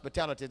word for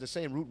hospitality is the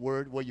same root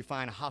word where you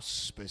find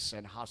hospice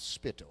and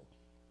hospital.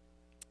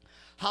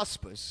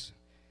 Hospice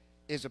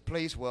is a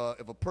place where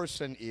if a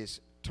person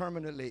is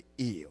terminally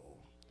ill,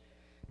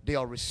 they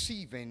are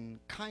receiving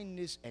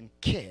kindness and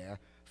care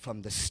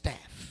from the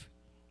staff.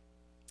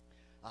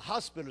 A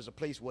hospital is a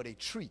place where they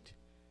treat,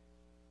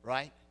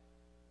 right?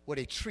 Where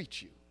they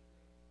treat you.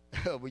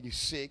 When you're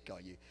sick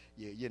or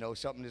you know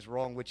something is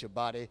wrong with your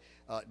body,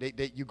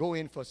 you go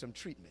in for some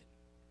treatment.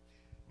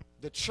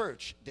 The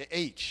church, the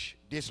H,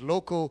 this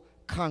local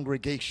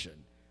congregation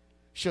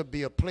should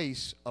be a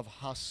place of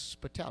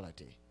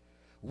hospitality.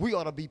 We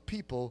ought to be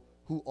people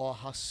who are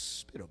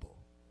hospitable.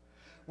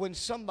 When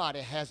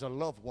somebody has a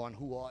loved one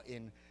who are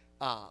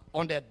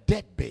on their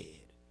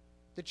deathbed,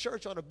 the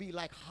church ought to be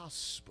like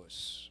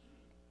hospice.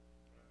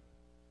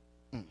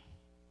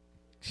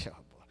 It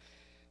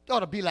ought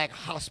to be like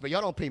hospice.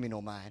 Y'all don't pay me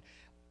no mind.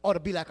 Ought to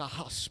be like a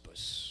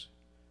hospice.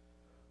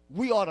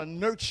 We ought to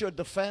nurture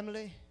the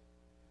family.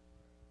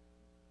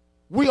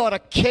 We ought to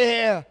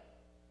care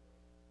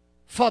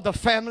for the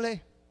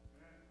family.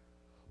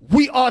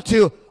 We ought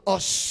to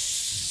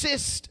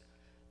assist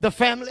the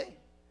family.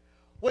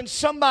 When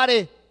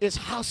somebody is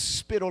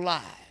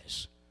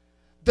hospitalized,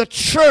 the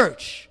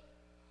church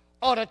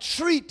ought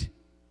to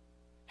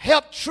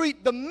help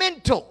treat the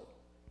mental,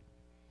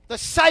 the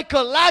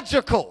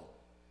psychological.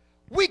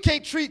 We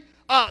can't treat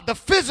the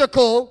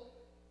physical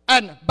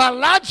and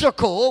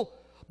biological,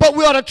 but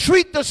we ought to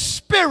treat the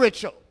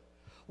spiritual.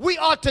 We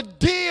ought to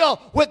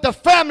deal with the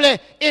family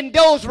in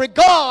those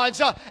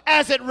regards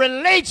as it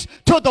relates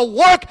to the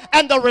work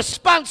and the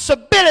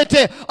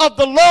responsibility of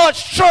the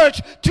Lord's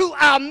church to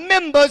our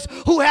members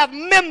who have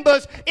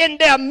members in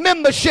their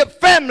membership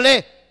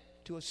family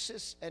to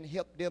assist and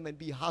help them and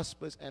be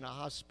hospice and a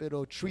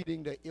hospital,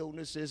 treating the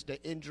illnesses,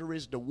 the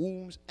injuries, the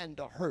wounds, and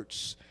the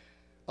hurts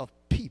of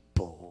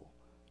people.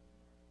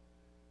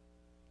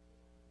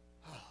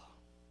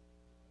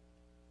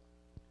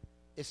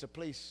 It's a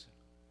place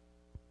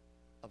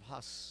of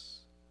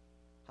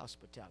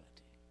hospitality.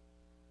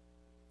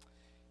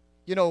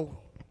 You know,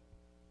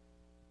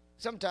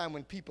 sometimes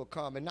when people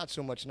come, and not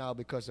so much now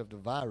because of the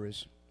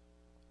virus,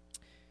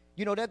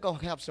 You know, they're going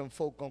to have some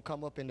folk going to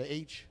come up in the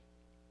H.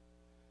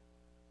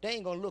 They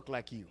ain't going to look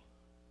like you.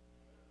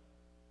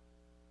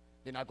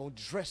 They're not going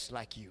to dress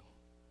like you.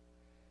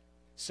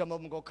 Some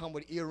of them going to come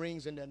with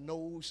earrings in their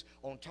nose,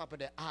 on top of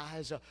their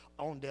eyes,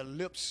 on their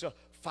lips,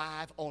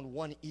 5 on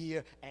one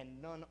ear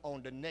and none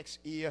on the next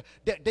ear.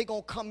 They're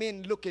going to come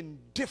in looking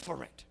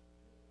different.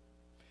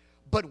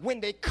 But when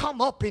they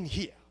come up in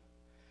here,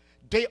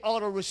 they ought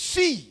to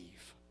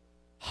receive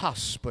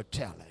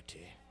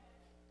hospitality.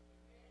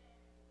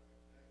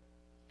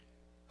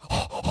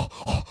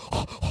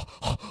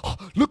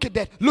 Look at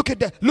that, look at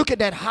that, look at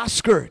that high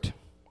skirt.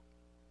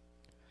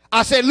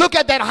 I said, look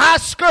at that high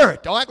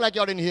skirt. Don't act like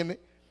y'all didn't hear me.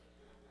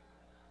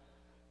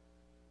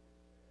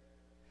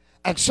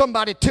 And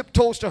somebody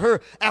tiptoes to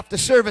her after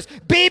service.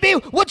 Baby,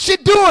 what you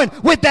doing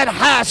with that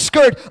high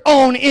skirt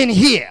on in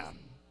here?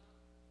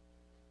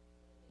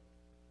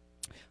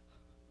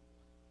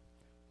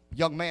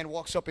 Young man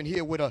walks up in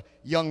here with a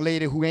young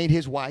lady who ain't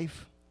his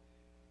wife.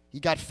 He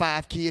got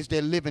 5 kids.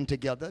 They're living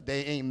together.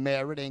 They ain't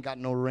married. They ain't got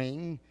no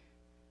ring.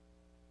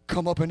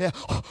 Come up in there.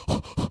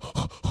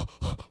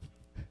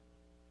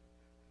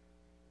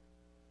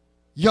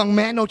 Young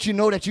man, don't you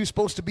know that you're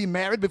supposed to be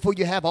married before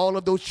you have all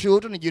of those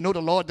children, and you know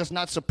the Lord does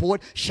not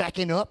support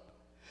shacking up?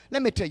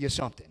 Let me tell you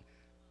something.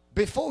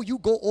 Before you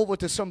go over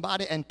to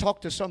somebody and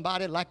talk to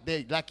somebody like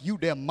you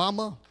their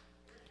mama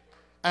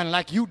and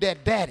like you their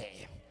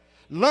daddy,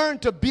 learn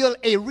to build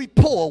a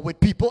rapport with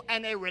people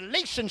and a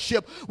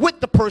relationship with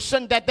the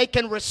person that they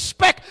can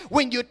respect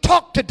when you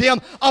talk to them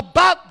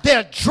about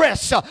their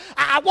dress.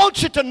 I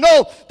want you to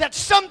know that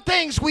some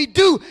things we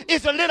do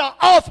is a little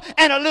off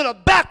and a little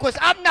backwards.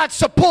 I'm not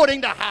supporting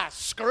the high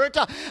skirt.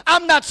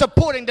 I'm not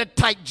supporting the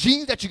tight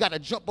jeans that you got to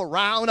jump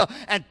around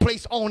and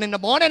place on in the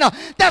morning.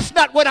 That's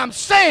not what I'm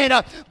saying.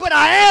 But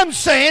I am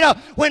saying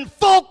when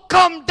folk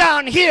come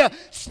down here,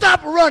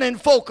 stop running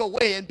folk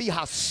away and be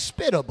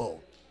hospitable.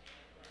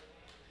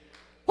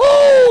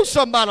 Oh,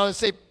 somebody ought to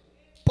say,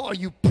 boy,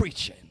 you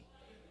preaching.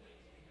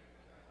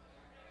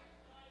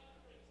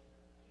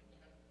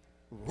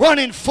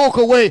 Running folk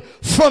away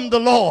from the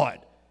Lord.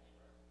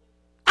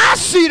 I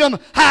see them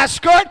high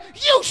skirt.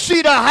 You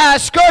see the high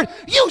skirt.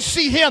 You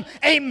see him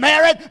ain't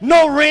married,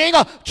 no ring,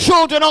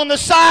 children on the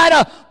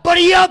side, but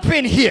he up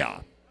in here.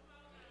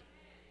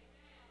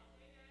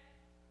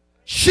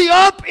 She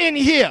up in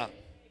here.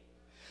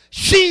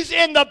 She's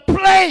in the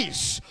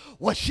place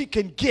where she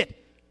can get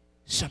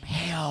some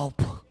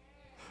help.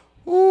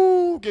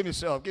 Ooh, give me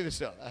some, give me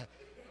some.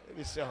 Give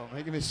me some,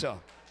 give me some.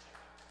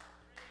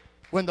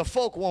 When the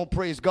folk won't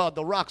praise God,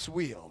 the rocks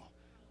will.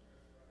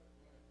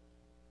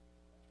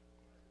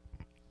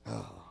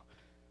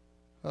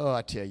 Oh,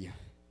 I tell you.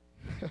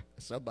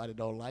 Somebody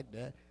don't like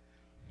that.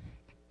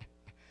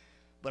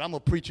 But I'm a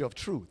preacher of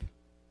truth.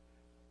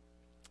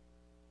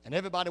 And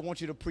everybody wants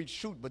you to preach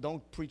truth, but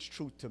don't preach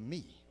truth to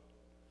me.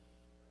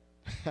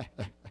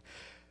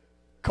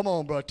 Come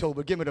on, Brother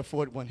Tober, give me the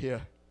 4th one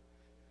here.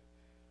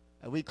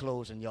 And we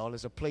closing, y'all.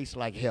 It's a place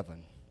like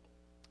heaven.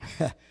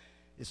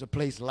 It's a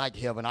place like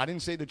heaven. I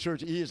didn't say the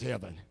church is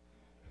heaven.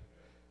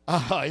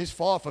 It's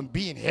far from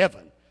being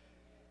heaven.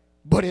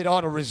 But it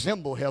ought to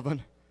resemble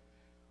heaven.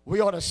 We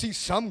ought to see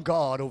some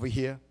God over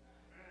here.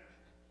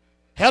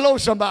 Hello,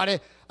 somebody.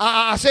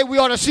 I say we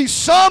ought to see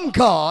some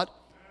God.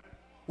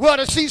 We ought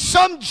to see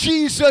some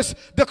Jesus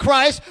the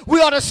Christ.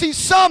 We ought to see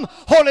some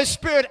Holy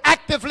Spirit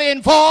actively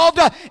involved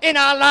in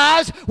our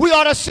lives. We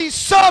ought to see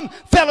some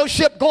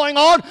fellowship going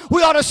on.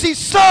 We ought to see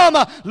some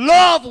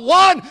love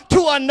one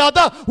to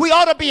another. We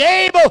ought to be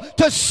able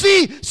to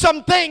see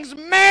some things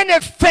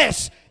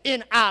manifest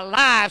in our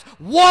lives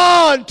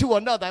one to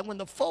another. And when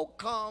the folk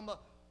come,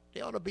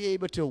 they ought to be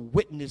able to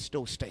witness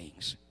those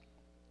things.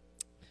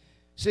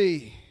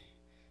 See,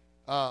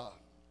 now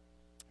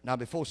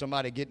before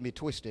somebody get me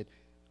twisted,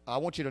 I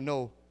want you to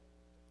know,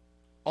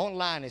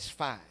 online is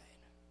fine.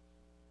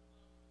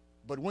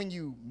 But when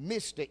you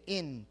miss the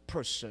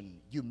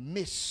in-person, you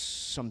miss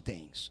some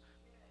things.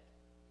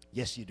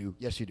 Yes, you do.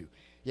 Yes, you do.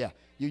 Yeah,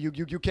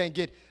 you can't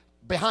get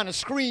behind a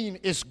screen.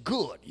 It's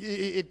good.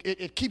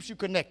 It keeps you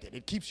connected.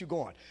 It keeps you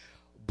going.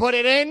 But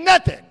it ain't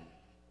nothing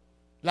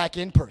like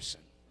in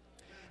person.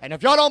 And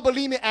if y'all don't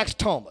believe me, ask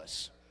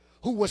Thomas,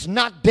 who was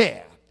not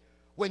there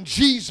when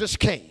Jesus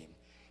came.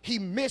 He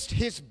missed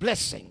his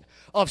blessing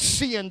of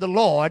seeing the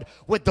Lord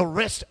with the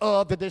rest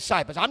of the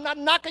disciples. I'm not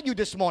knocking you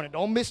this morning.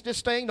 Don't miss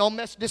this thing. Don't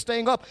mess this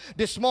thing up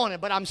this morning.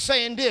 But I'm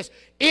saying this.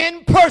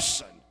 In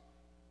person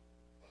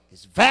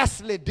is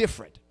vastly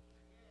different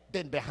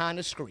than behind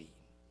the screen.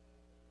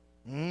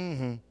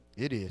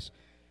 It is.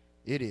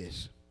 It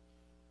is.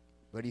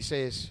 But he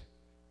says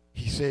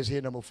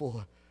here, number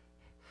 4,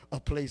 a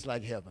place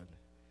like heaven.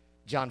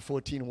 John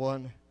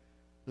 14:1,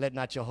 let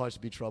not your hearts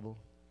be troubled.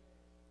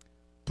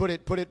 Put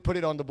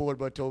it on the board,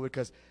 Brother Toby,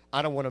 because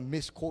I don't want to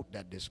misquote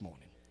that this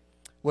morning.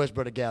 Where's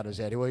Brother Gathers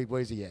at?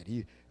 Where's he at?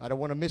 I don't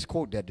want to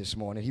misquote that this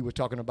morning. He was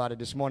talking about it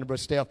this morning,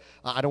 Brother Steph.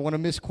 I don't want to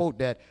misquote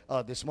that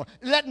this morning.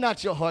 Let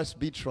not your hearts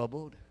be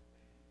troubled.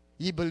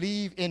 Ye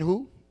believe in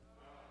who?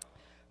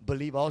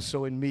 Believe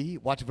also in me.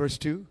 Watch verse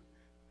 2.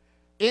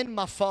 in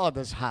my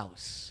Father's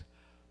house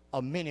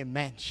are many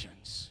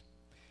mansions.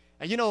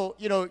 And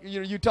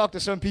you talk to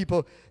some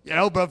people,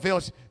 Brother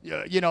Phillips,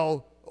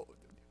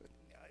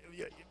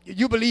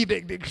 you believe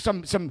that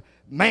some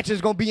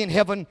mansion's going to be in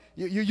heaven.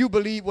 You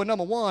believe, well,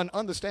 number one,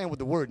 understand what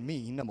the word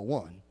means, number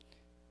one.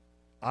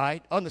 All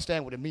right?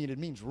 Understand what it means. It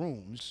means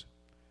rooms.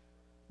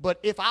 But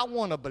if I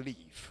want to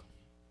believe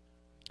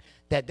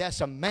that there's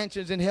some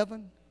mansions in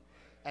heaven,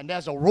 and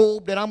there's a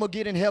robe that I'm going to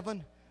get in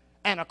heaven,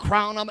 and a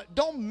crown,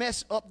 don't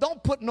mess up.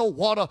 Don't put no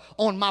water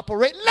on my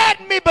parade.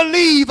 Let me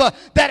believe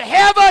that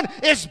heaven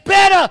is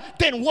better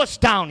than what's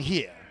down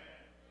here.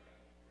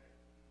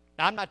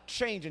 Now, I'm not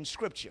changing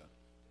scripture.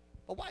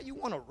 But why you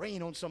want to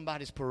rain on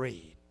somebody's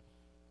parade?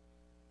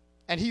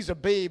 And he's a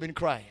babe in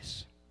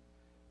Christ.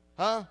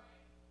 Huh?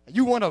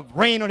 You want to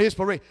rain on his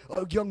parade.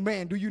 Oh, young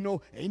man, do you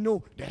know?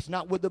 That's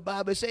not what the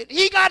Bible said.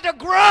 He got to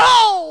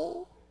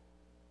grow.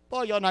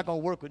 Boy, y'all not going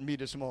to work with me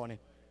this morning.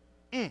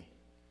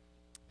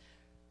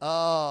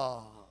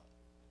 I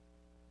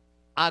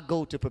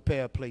go to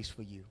prepare a place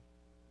for you.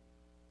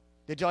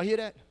 Did y'all hear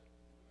that?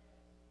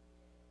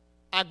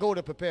 I go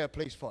to prepare a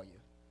place for you.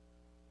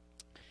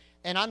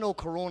 And I know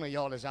Corona,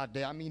 y'all, is out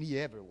there. I mean, he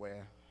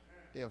everywhere.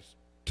 There's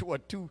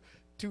two,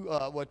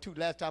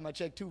 last time I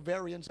checked, 2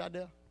 variants out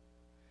there.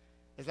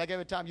 It's like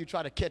every time you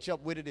try to catch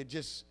up with it, it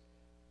just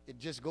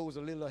goes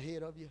a little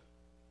ahead of you.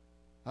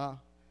 Huh?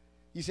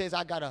 He says,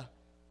 I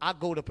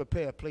go to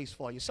prepare a place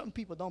for you. Some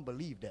people don't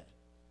believe that.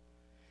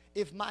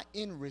 If my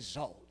end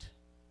result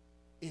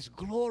is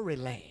glory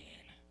land,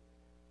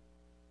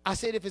 I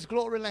said if it's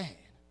glory land,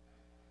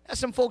 there's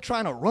some folk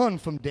trying to run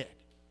from death.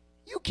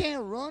 You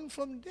can't run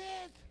from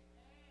death.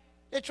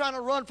 They're trying to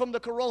run from the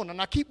corona.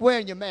 Now keep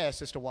wearing your mask,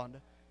 Sister Wanda.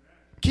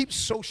 Keep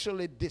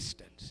socially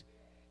distanced.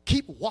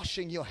 Keep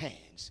washing your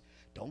hands.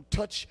 Don't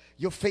touch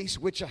your face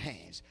with your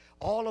hands.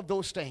 All of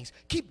those things.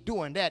 Keep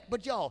doing that.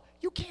 But y'all,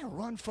 you can't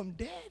run from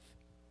death.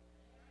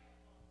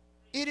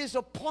 It is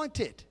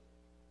appointed.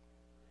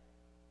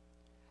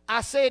 I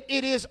said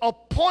it is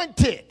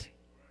appointed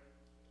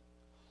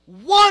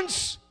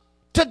once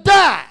to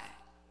die.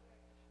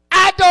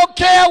 I don't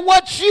care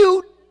what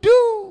you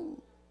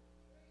do.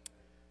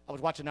 I was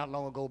watching not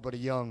long ago, Brother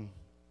Young.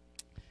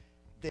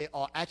 They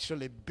are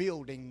actually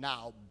building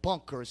now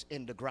bunkers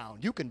in the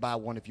ground. You can buy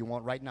one if you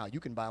want right now. You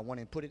can buy one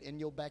and put it in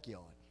your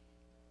backyard.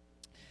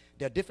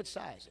 They're different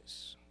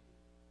sizes.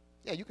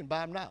 Yeah, you can buy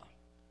them now.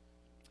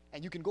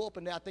 And you can go up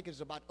in there, I think it's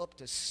about up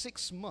to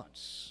 6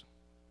 months.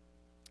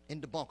 In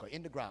the bunker,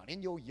 in the ground,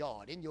 in your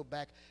yard, in your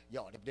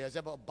backyard. If there's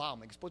ever a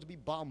bombing, it's supposed to be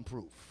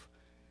bomb-proof.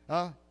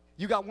 Huh?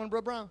 You got one,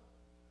 Brother Brown?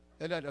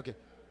 Okay.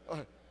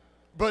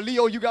 Brother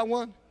Leo, you got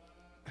one?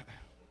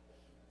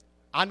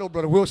 I know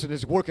Brother Wilson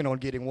is working on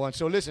getting one.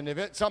 So listen,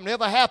 if something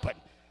ever happened,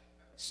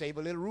 save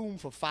a little room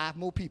for 5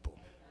 more people.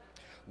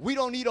 We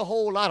don't need a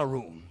whole lot of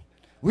room.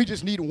 We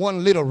just need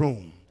one little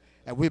room,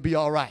 and we'll be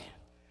all right.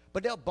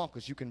 But there are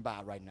bunkers you can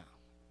buy right now.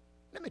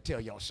 Let me tell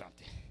y'all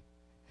something.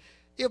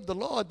 If the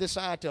Lord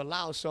decides to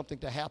allow something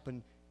to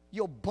happen,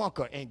 your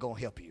bunker ain't going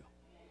to help you.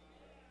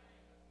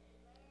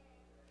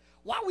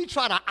 Why we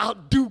try to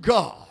outdo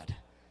God?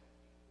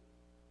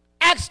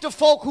 Ask the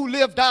folk who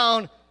live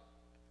down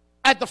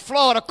at the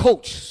Florida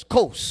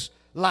coast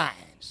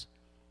lines.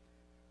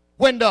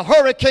 When the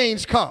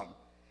hurricanes come,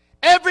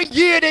 every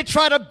year they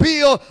try to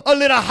build a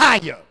little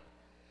higher.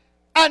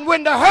 And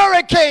when the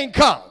hurricane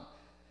comes,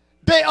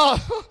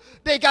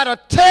 they got to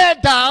tear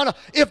down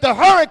if the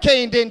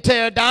hurricane didn't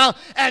tear down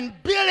and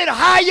build it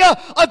higher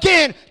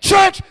again.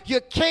 Church, you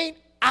can't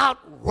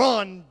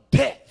outrun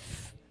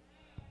death.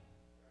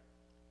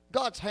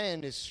 God's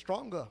hand is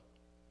stronger.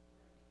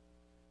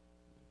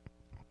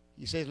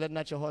 He says, let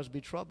not your hearts be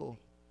troubled.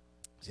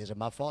 He says, in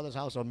my Father's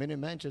house are many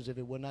mansions. If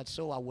it were not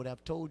so, I would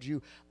have told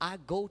you. I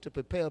go to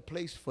prepare a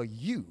place for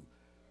you.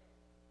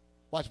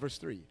 Watch verse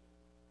 3.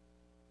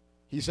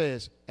 He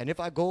says, and if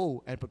I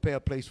go and prepare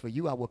a place for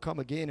you, I will come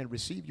again and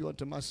receive you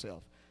unto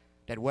myself,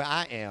 that where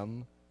I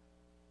am,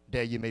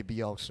 there you may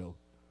be also.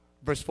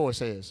 Verse 4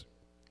 says,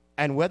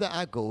 and whether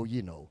I go,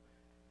 ye know,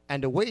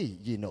 and the way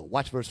ye know.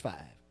 Watch verse 5.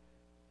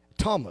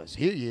 Thomas,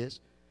 here he is,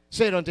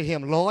 said unto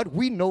him, Lord,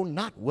 we know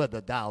not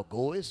whither thou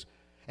goest,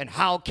 and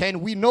how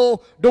can we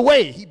know the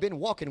way? He'd been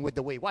walking with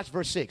the way. Watch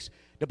verse 6.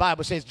 The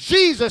Bible says,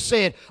 Jesus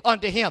said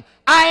unto him,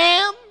 I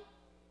am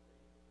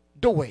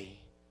the way,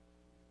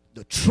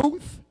 the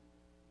truth,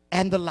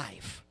 and the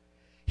life.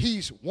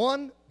 He's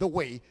 1, the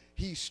way.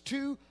 He's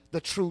 2, the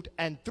truth.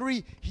 And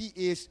 3, he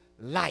is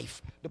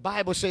life. The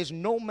Bible says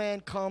no man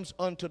comes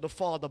unto the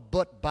Father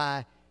but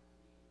by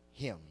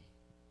him.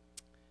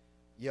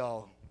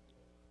 Y'all,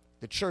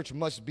 the church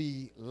must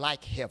be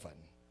like heaven.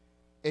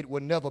 It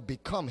will never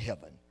become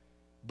heaven,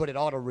 but it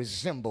ought to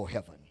resemble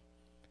heaven.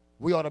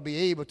 We ought to be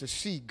able to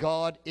see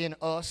God in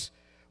us.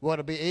 We ought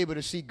to be able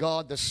to see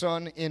God the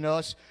Son in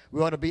us.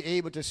 We ought to be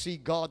able to see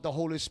God the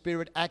Holy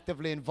Spirit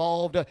actively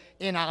involved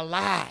in our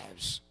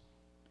lives.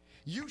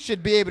 You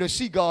should be able to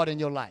see God in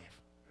your life.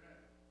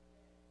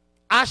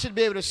 I should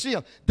be able to see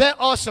them. There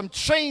are some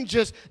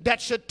changes that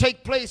should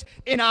take place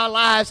in our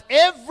lives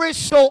every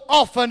so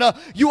often.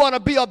 You want to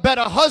be a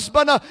better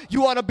husband.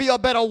 You want to be a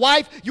better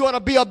wife. You want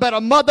to be a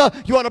better mother.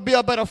 You want to be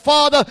a better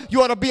father. You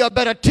want to be a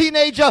better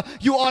teenager.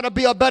 You want to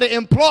be a better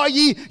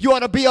employee. You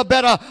want to be a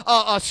better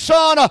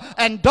son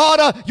and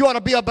daughter. You want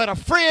to be a better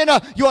friend.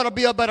 You want to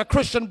be a better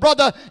Christian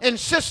brother and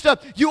sister.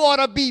 You want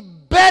to be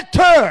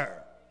better.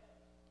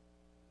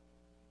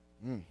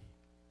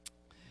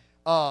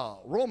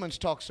 Romans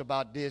talks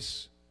about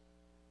this.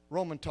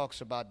 Romans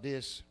talks about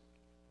this,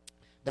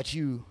 that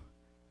you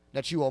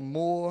are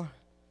more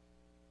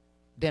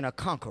than a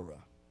conqueror.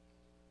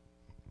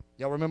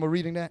 Y'all remember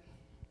reading that?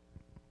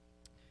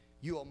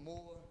 You are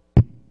more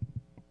than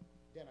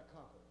a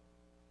conqueror.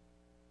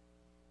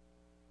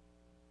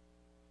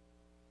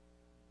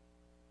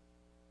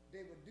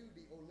 They would do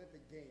the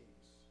Olympic Games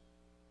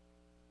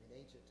in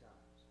ancient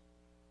times,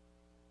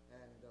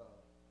 and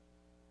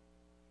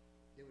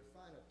they would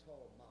find a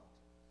tall mountain.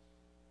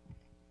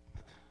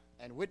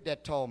 And with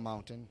that tall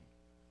mountain,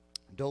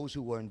 those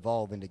who were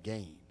involved in the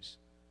games,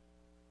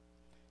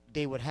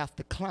 they would have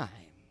to climb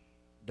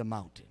the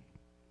mountain.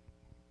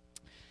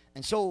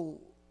 And so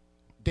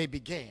they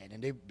began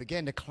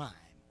to climb,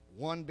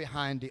 one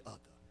behind the other,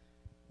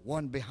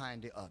 one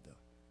behind the other.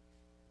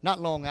 Not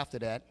long after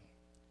that,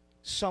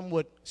 some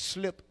would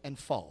slip and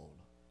fall.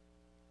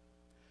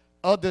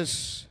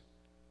 Others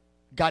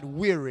got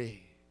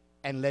weary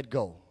and let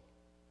go.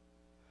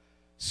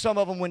 Some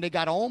of them, when they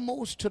got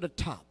almost to the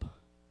top,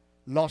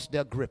 lost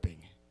their gripping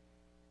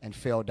and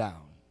fell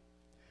down.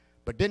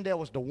 But then there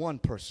was the one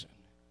person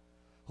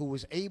who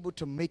was able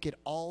to make it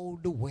all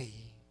the way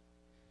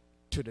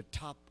to the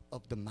top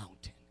of the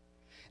mountain.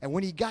 And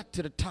when he got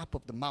to the top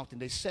of the mountain,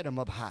 they set him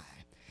up high.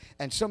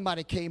 And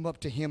somebody came up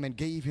to him and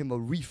gave him a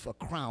wreath, a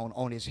crown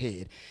on his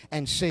head,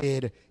 and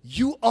said,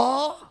 "You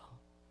are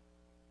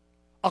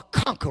a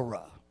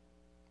conqueror."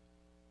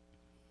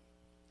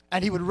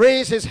 And he would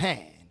raise his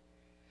hand.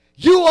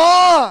 "You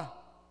are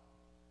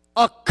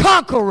a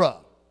conqueror."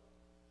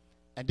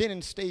 And then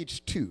in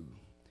stage 2,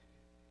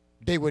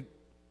 they would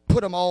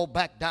put them all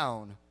back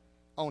down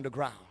on the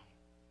ground.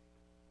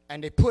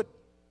 And they put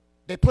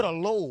a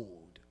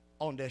load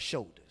on their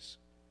shoulders.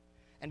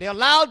 And they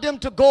allowed them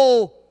to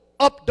go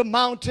up the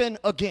mountain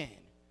again.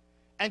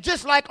 And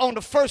just like on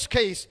the first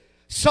case,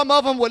 some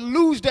of them would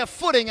lose their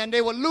footing and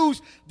they would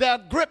lose their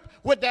grip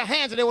with their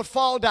hands and they would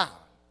fall down.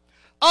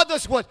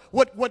 Others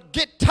would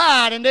get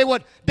tired and they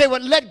would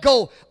let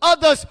go.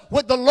 Others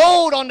with the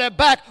load on their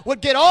back would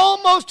get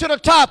almost to the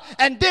top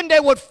and then they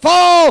would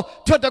fall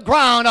to the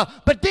ground.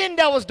 But then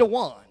there was the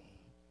one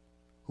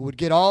who would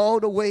get all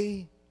the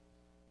way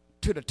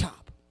to the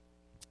top.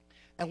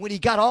 And when he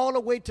got all the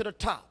way to the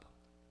top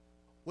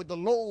with the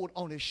load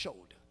on his shoulder,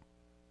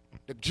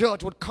 the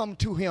judge would come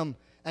to him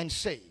and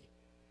say,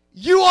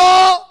 "You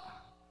are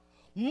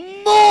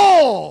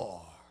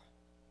more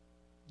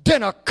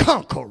than a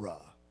conqueror,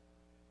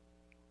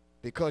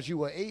 because you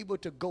were able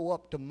to go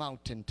up the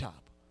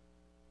mountaintop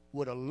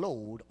with a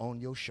load on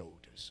your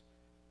shoulders."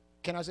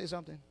 Can I say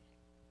something?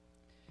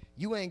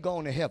 You ain't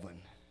going to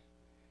heaven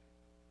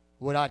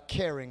without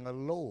carrying a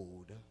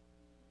load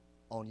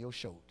on your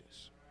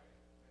shoulders.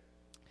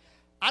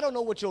 I don't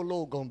know what your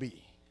load gonna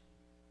be,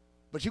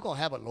 but you're gonna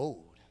have a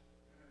load.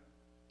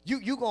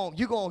 You gonna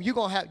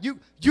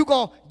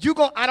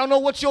I don't know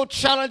what your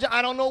challenge,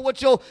 I don't know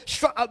what your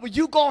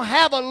you gonna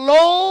have a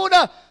load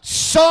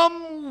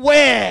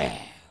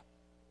somewhere.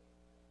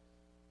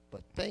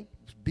 But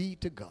thanks be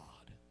to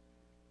God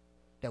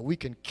that we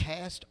can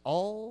cast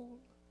all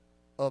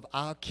of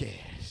our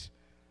cares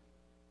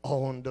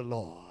on the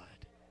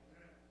Lord.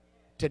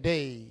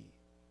 Today,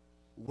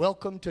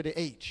 welcome to the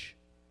H.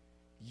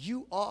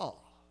 You are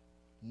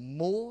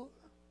more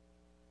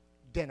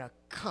than a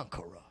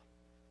conqueror.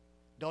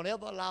 Don't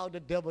ever allow the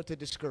devil to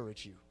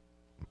discourage you.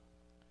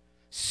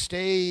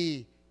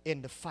 Stay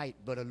in the fight,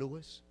 Brother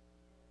Lewis.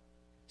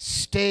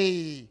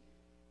 Stay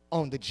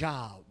on the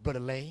job, Brother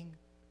Lane.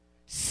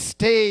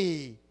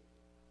 Stay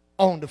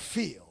on the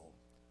field,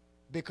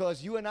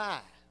 because you and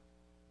I,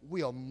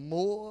 we are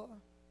more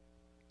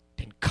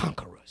than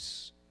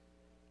conquerors.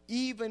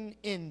 Even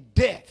in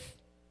death,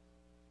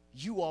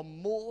 you are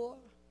more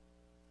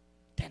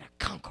than a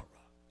conqueror.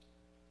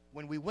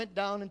 When we went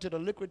down into the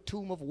liquid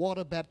tomb of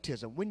water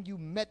baptism, when you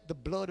met the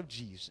blood of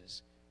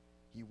Jesus,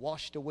 he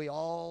washed away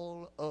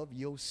all of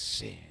your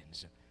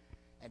sins.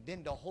 And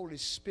then the Holy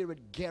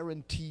Spirit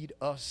guaranteed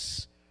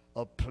us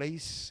a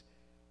place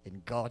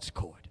in God's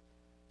court.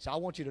 So I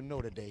want you to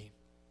know today,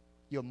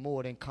 you're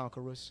more than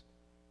conquerors.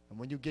 And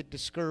when you get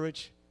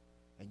discouraged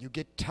and you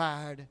get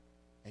tired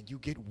and you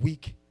get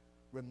weak,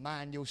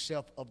 remind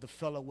yourself of the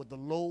fellow with the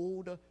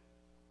load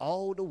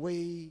all the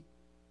way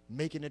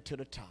making it to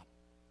the top.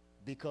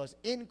 Because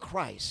in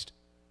Christ,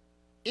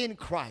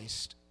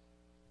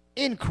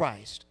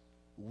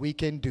 we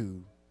can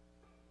do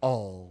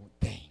all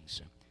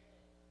things.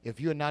 If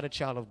you're not a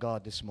child of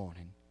God this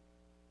morning,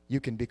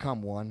 you can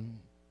become one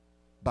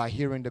by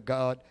hearing the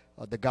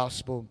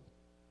gospel,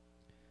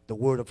 the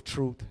word of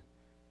truth.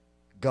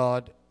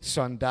 God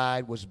Son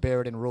died, was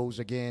buried, and rose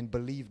again.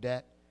 Believe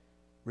that.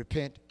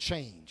 Repent.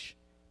 Change.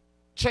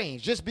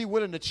 Change. Just be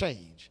willing to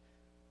change.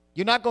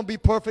 You're not going to be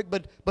perfect,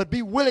 but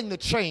be willing to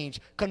change.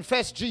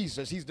 Confess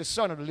Jesus. He's the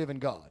Son of the living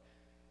God.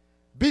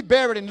 Be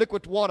buried in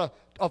liquid water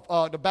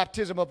of the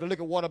baptism of the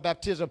liquid water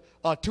baptism,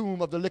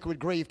 tomb of the liquid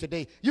grave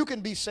today. You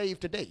can be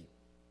saved today.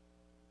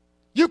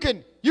 You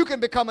can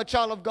become a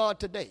child of God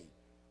today,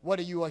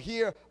 whether you are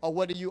here or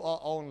whether you are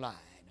online.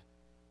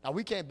 Now,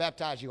 we can't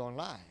baptize you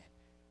online.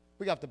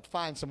 We have to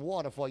find some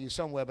water for you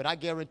somewhere, but I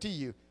guarantee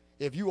you,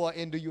 if you are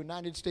in the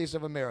United States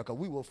of America,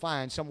 we will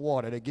find some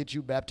water to get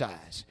you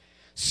baptized.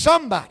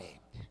 Somebody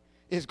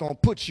is going to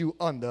put you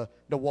under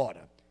the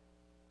water,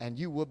 and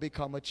you will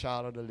become a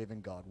child of the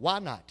living God. Why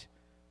not?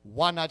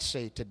 Why not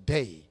say,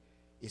 today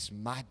is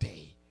my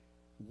day?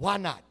 Why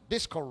not?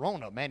 This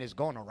corona, man, is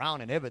going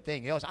around and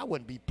everything else. I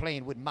wouldn't be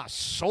playing with my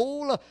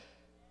soul.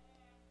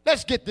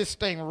 Let's get this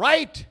thing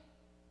right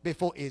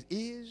before it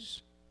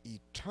is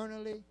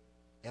eternally,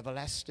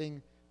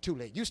 everlasting, too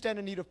late. You stand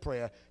in need of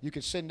prayer. You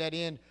can send that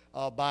in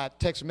by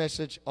text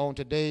message on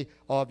today,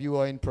 or if you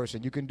are in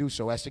person, you can do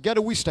so. As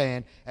together we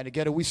stand and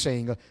together we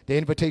sing the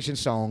invitation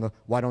song,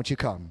 Why Don't You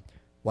Come?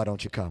 Why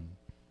Don't You Come?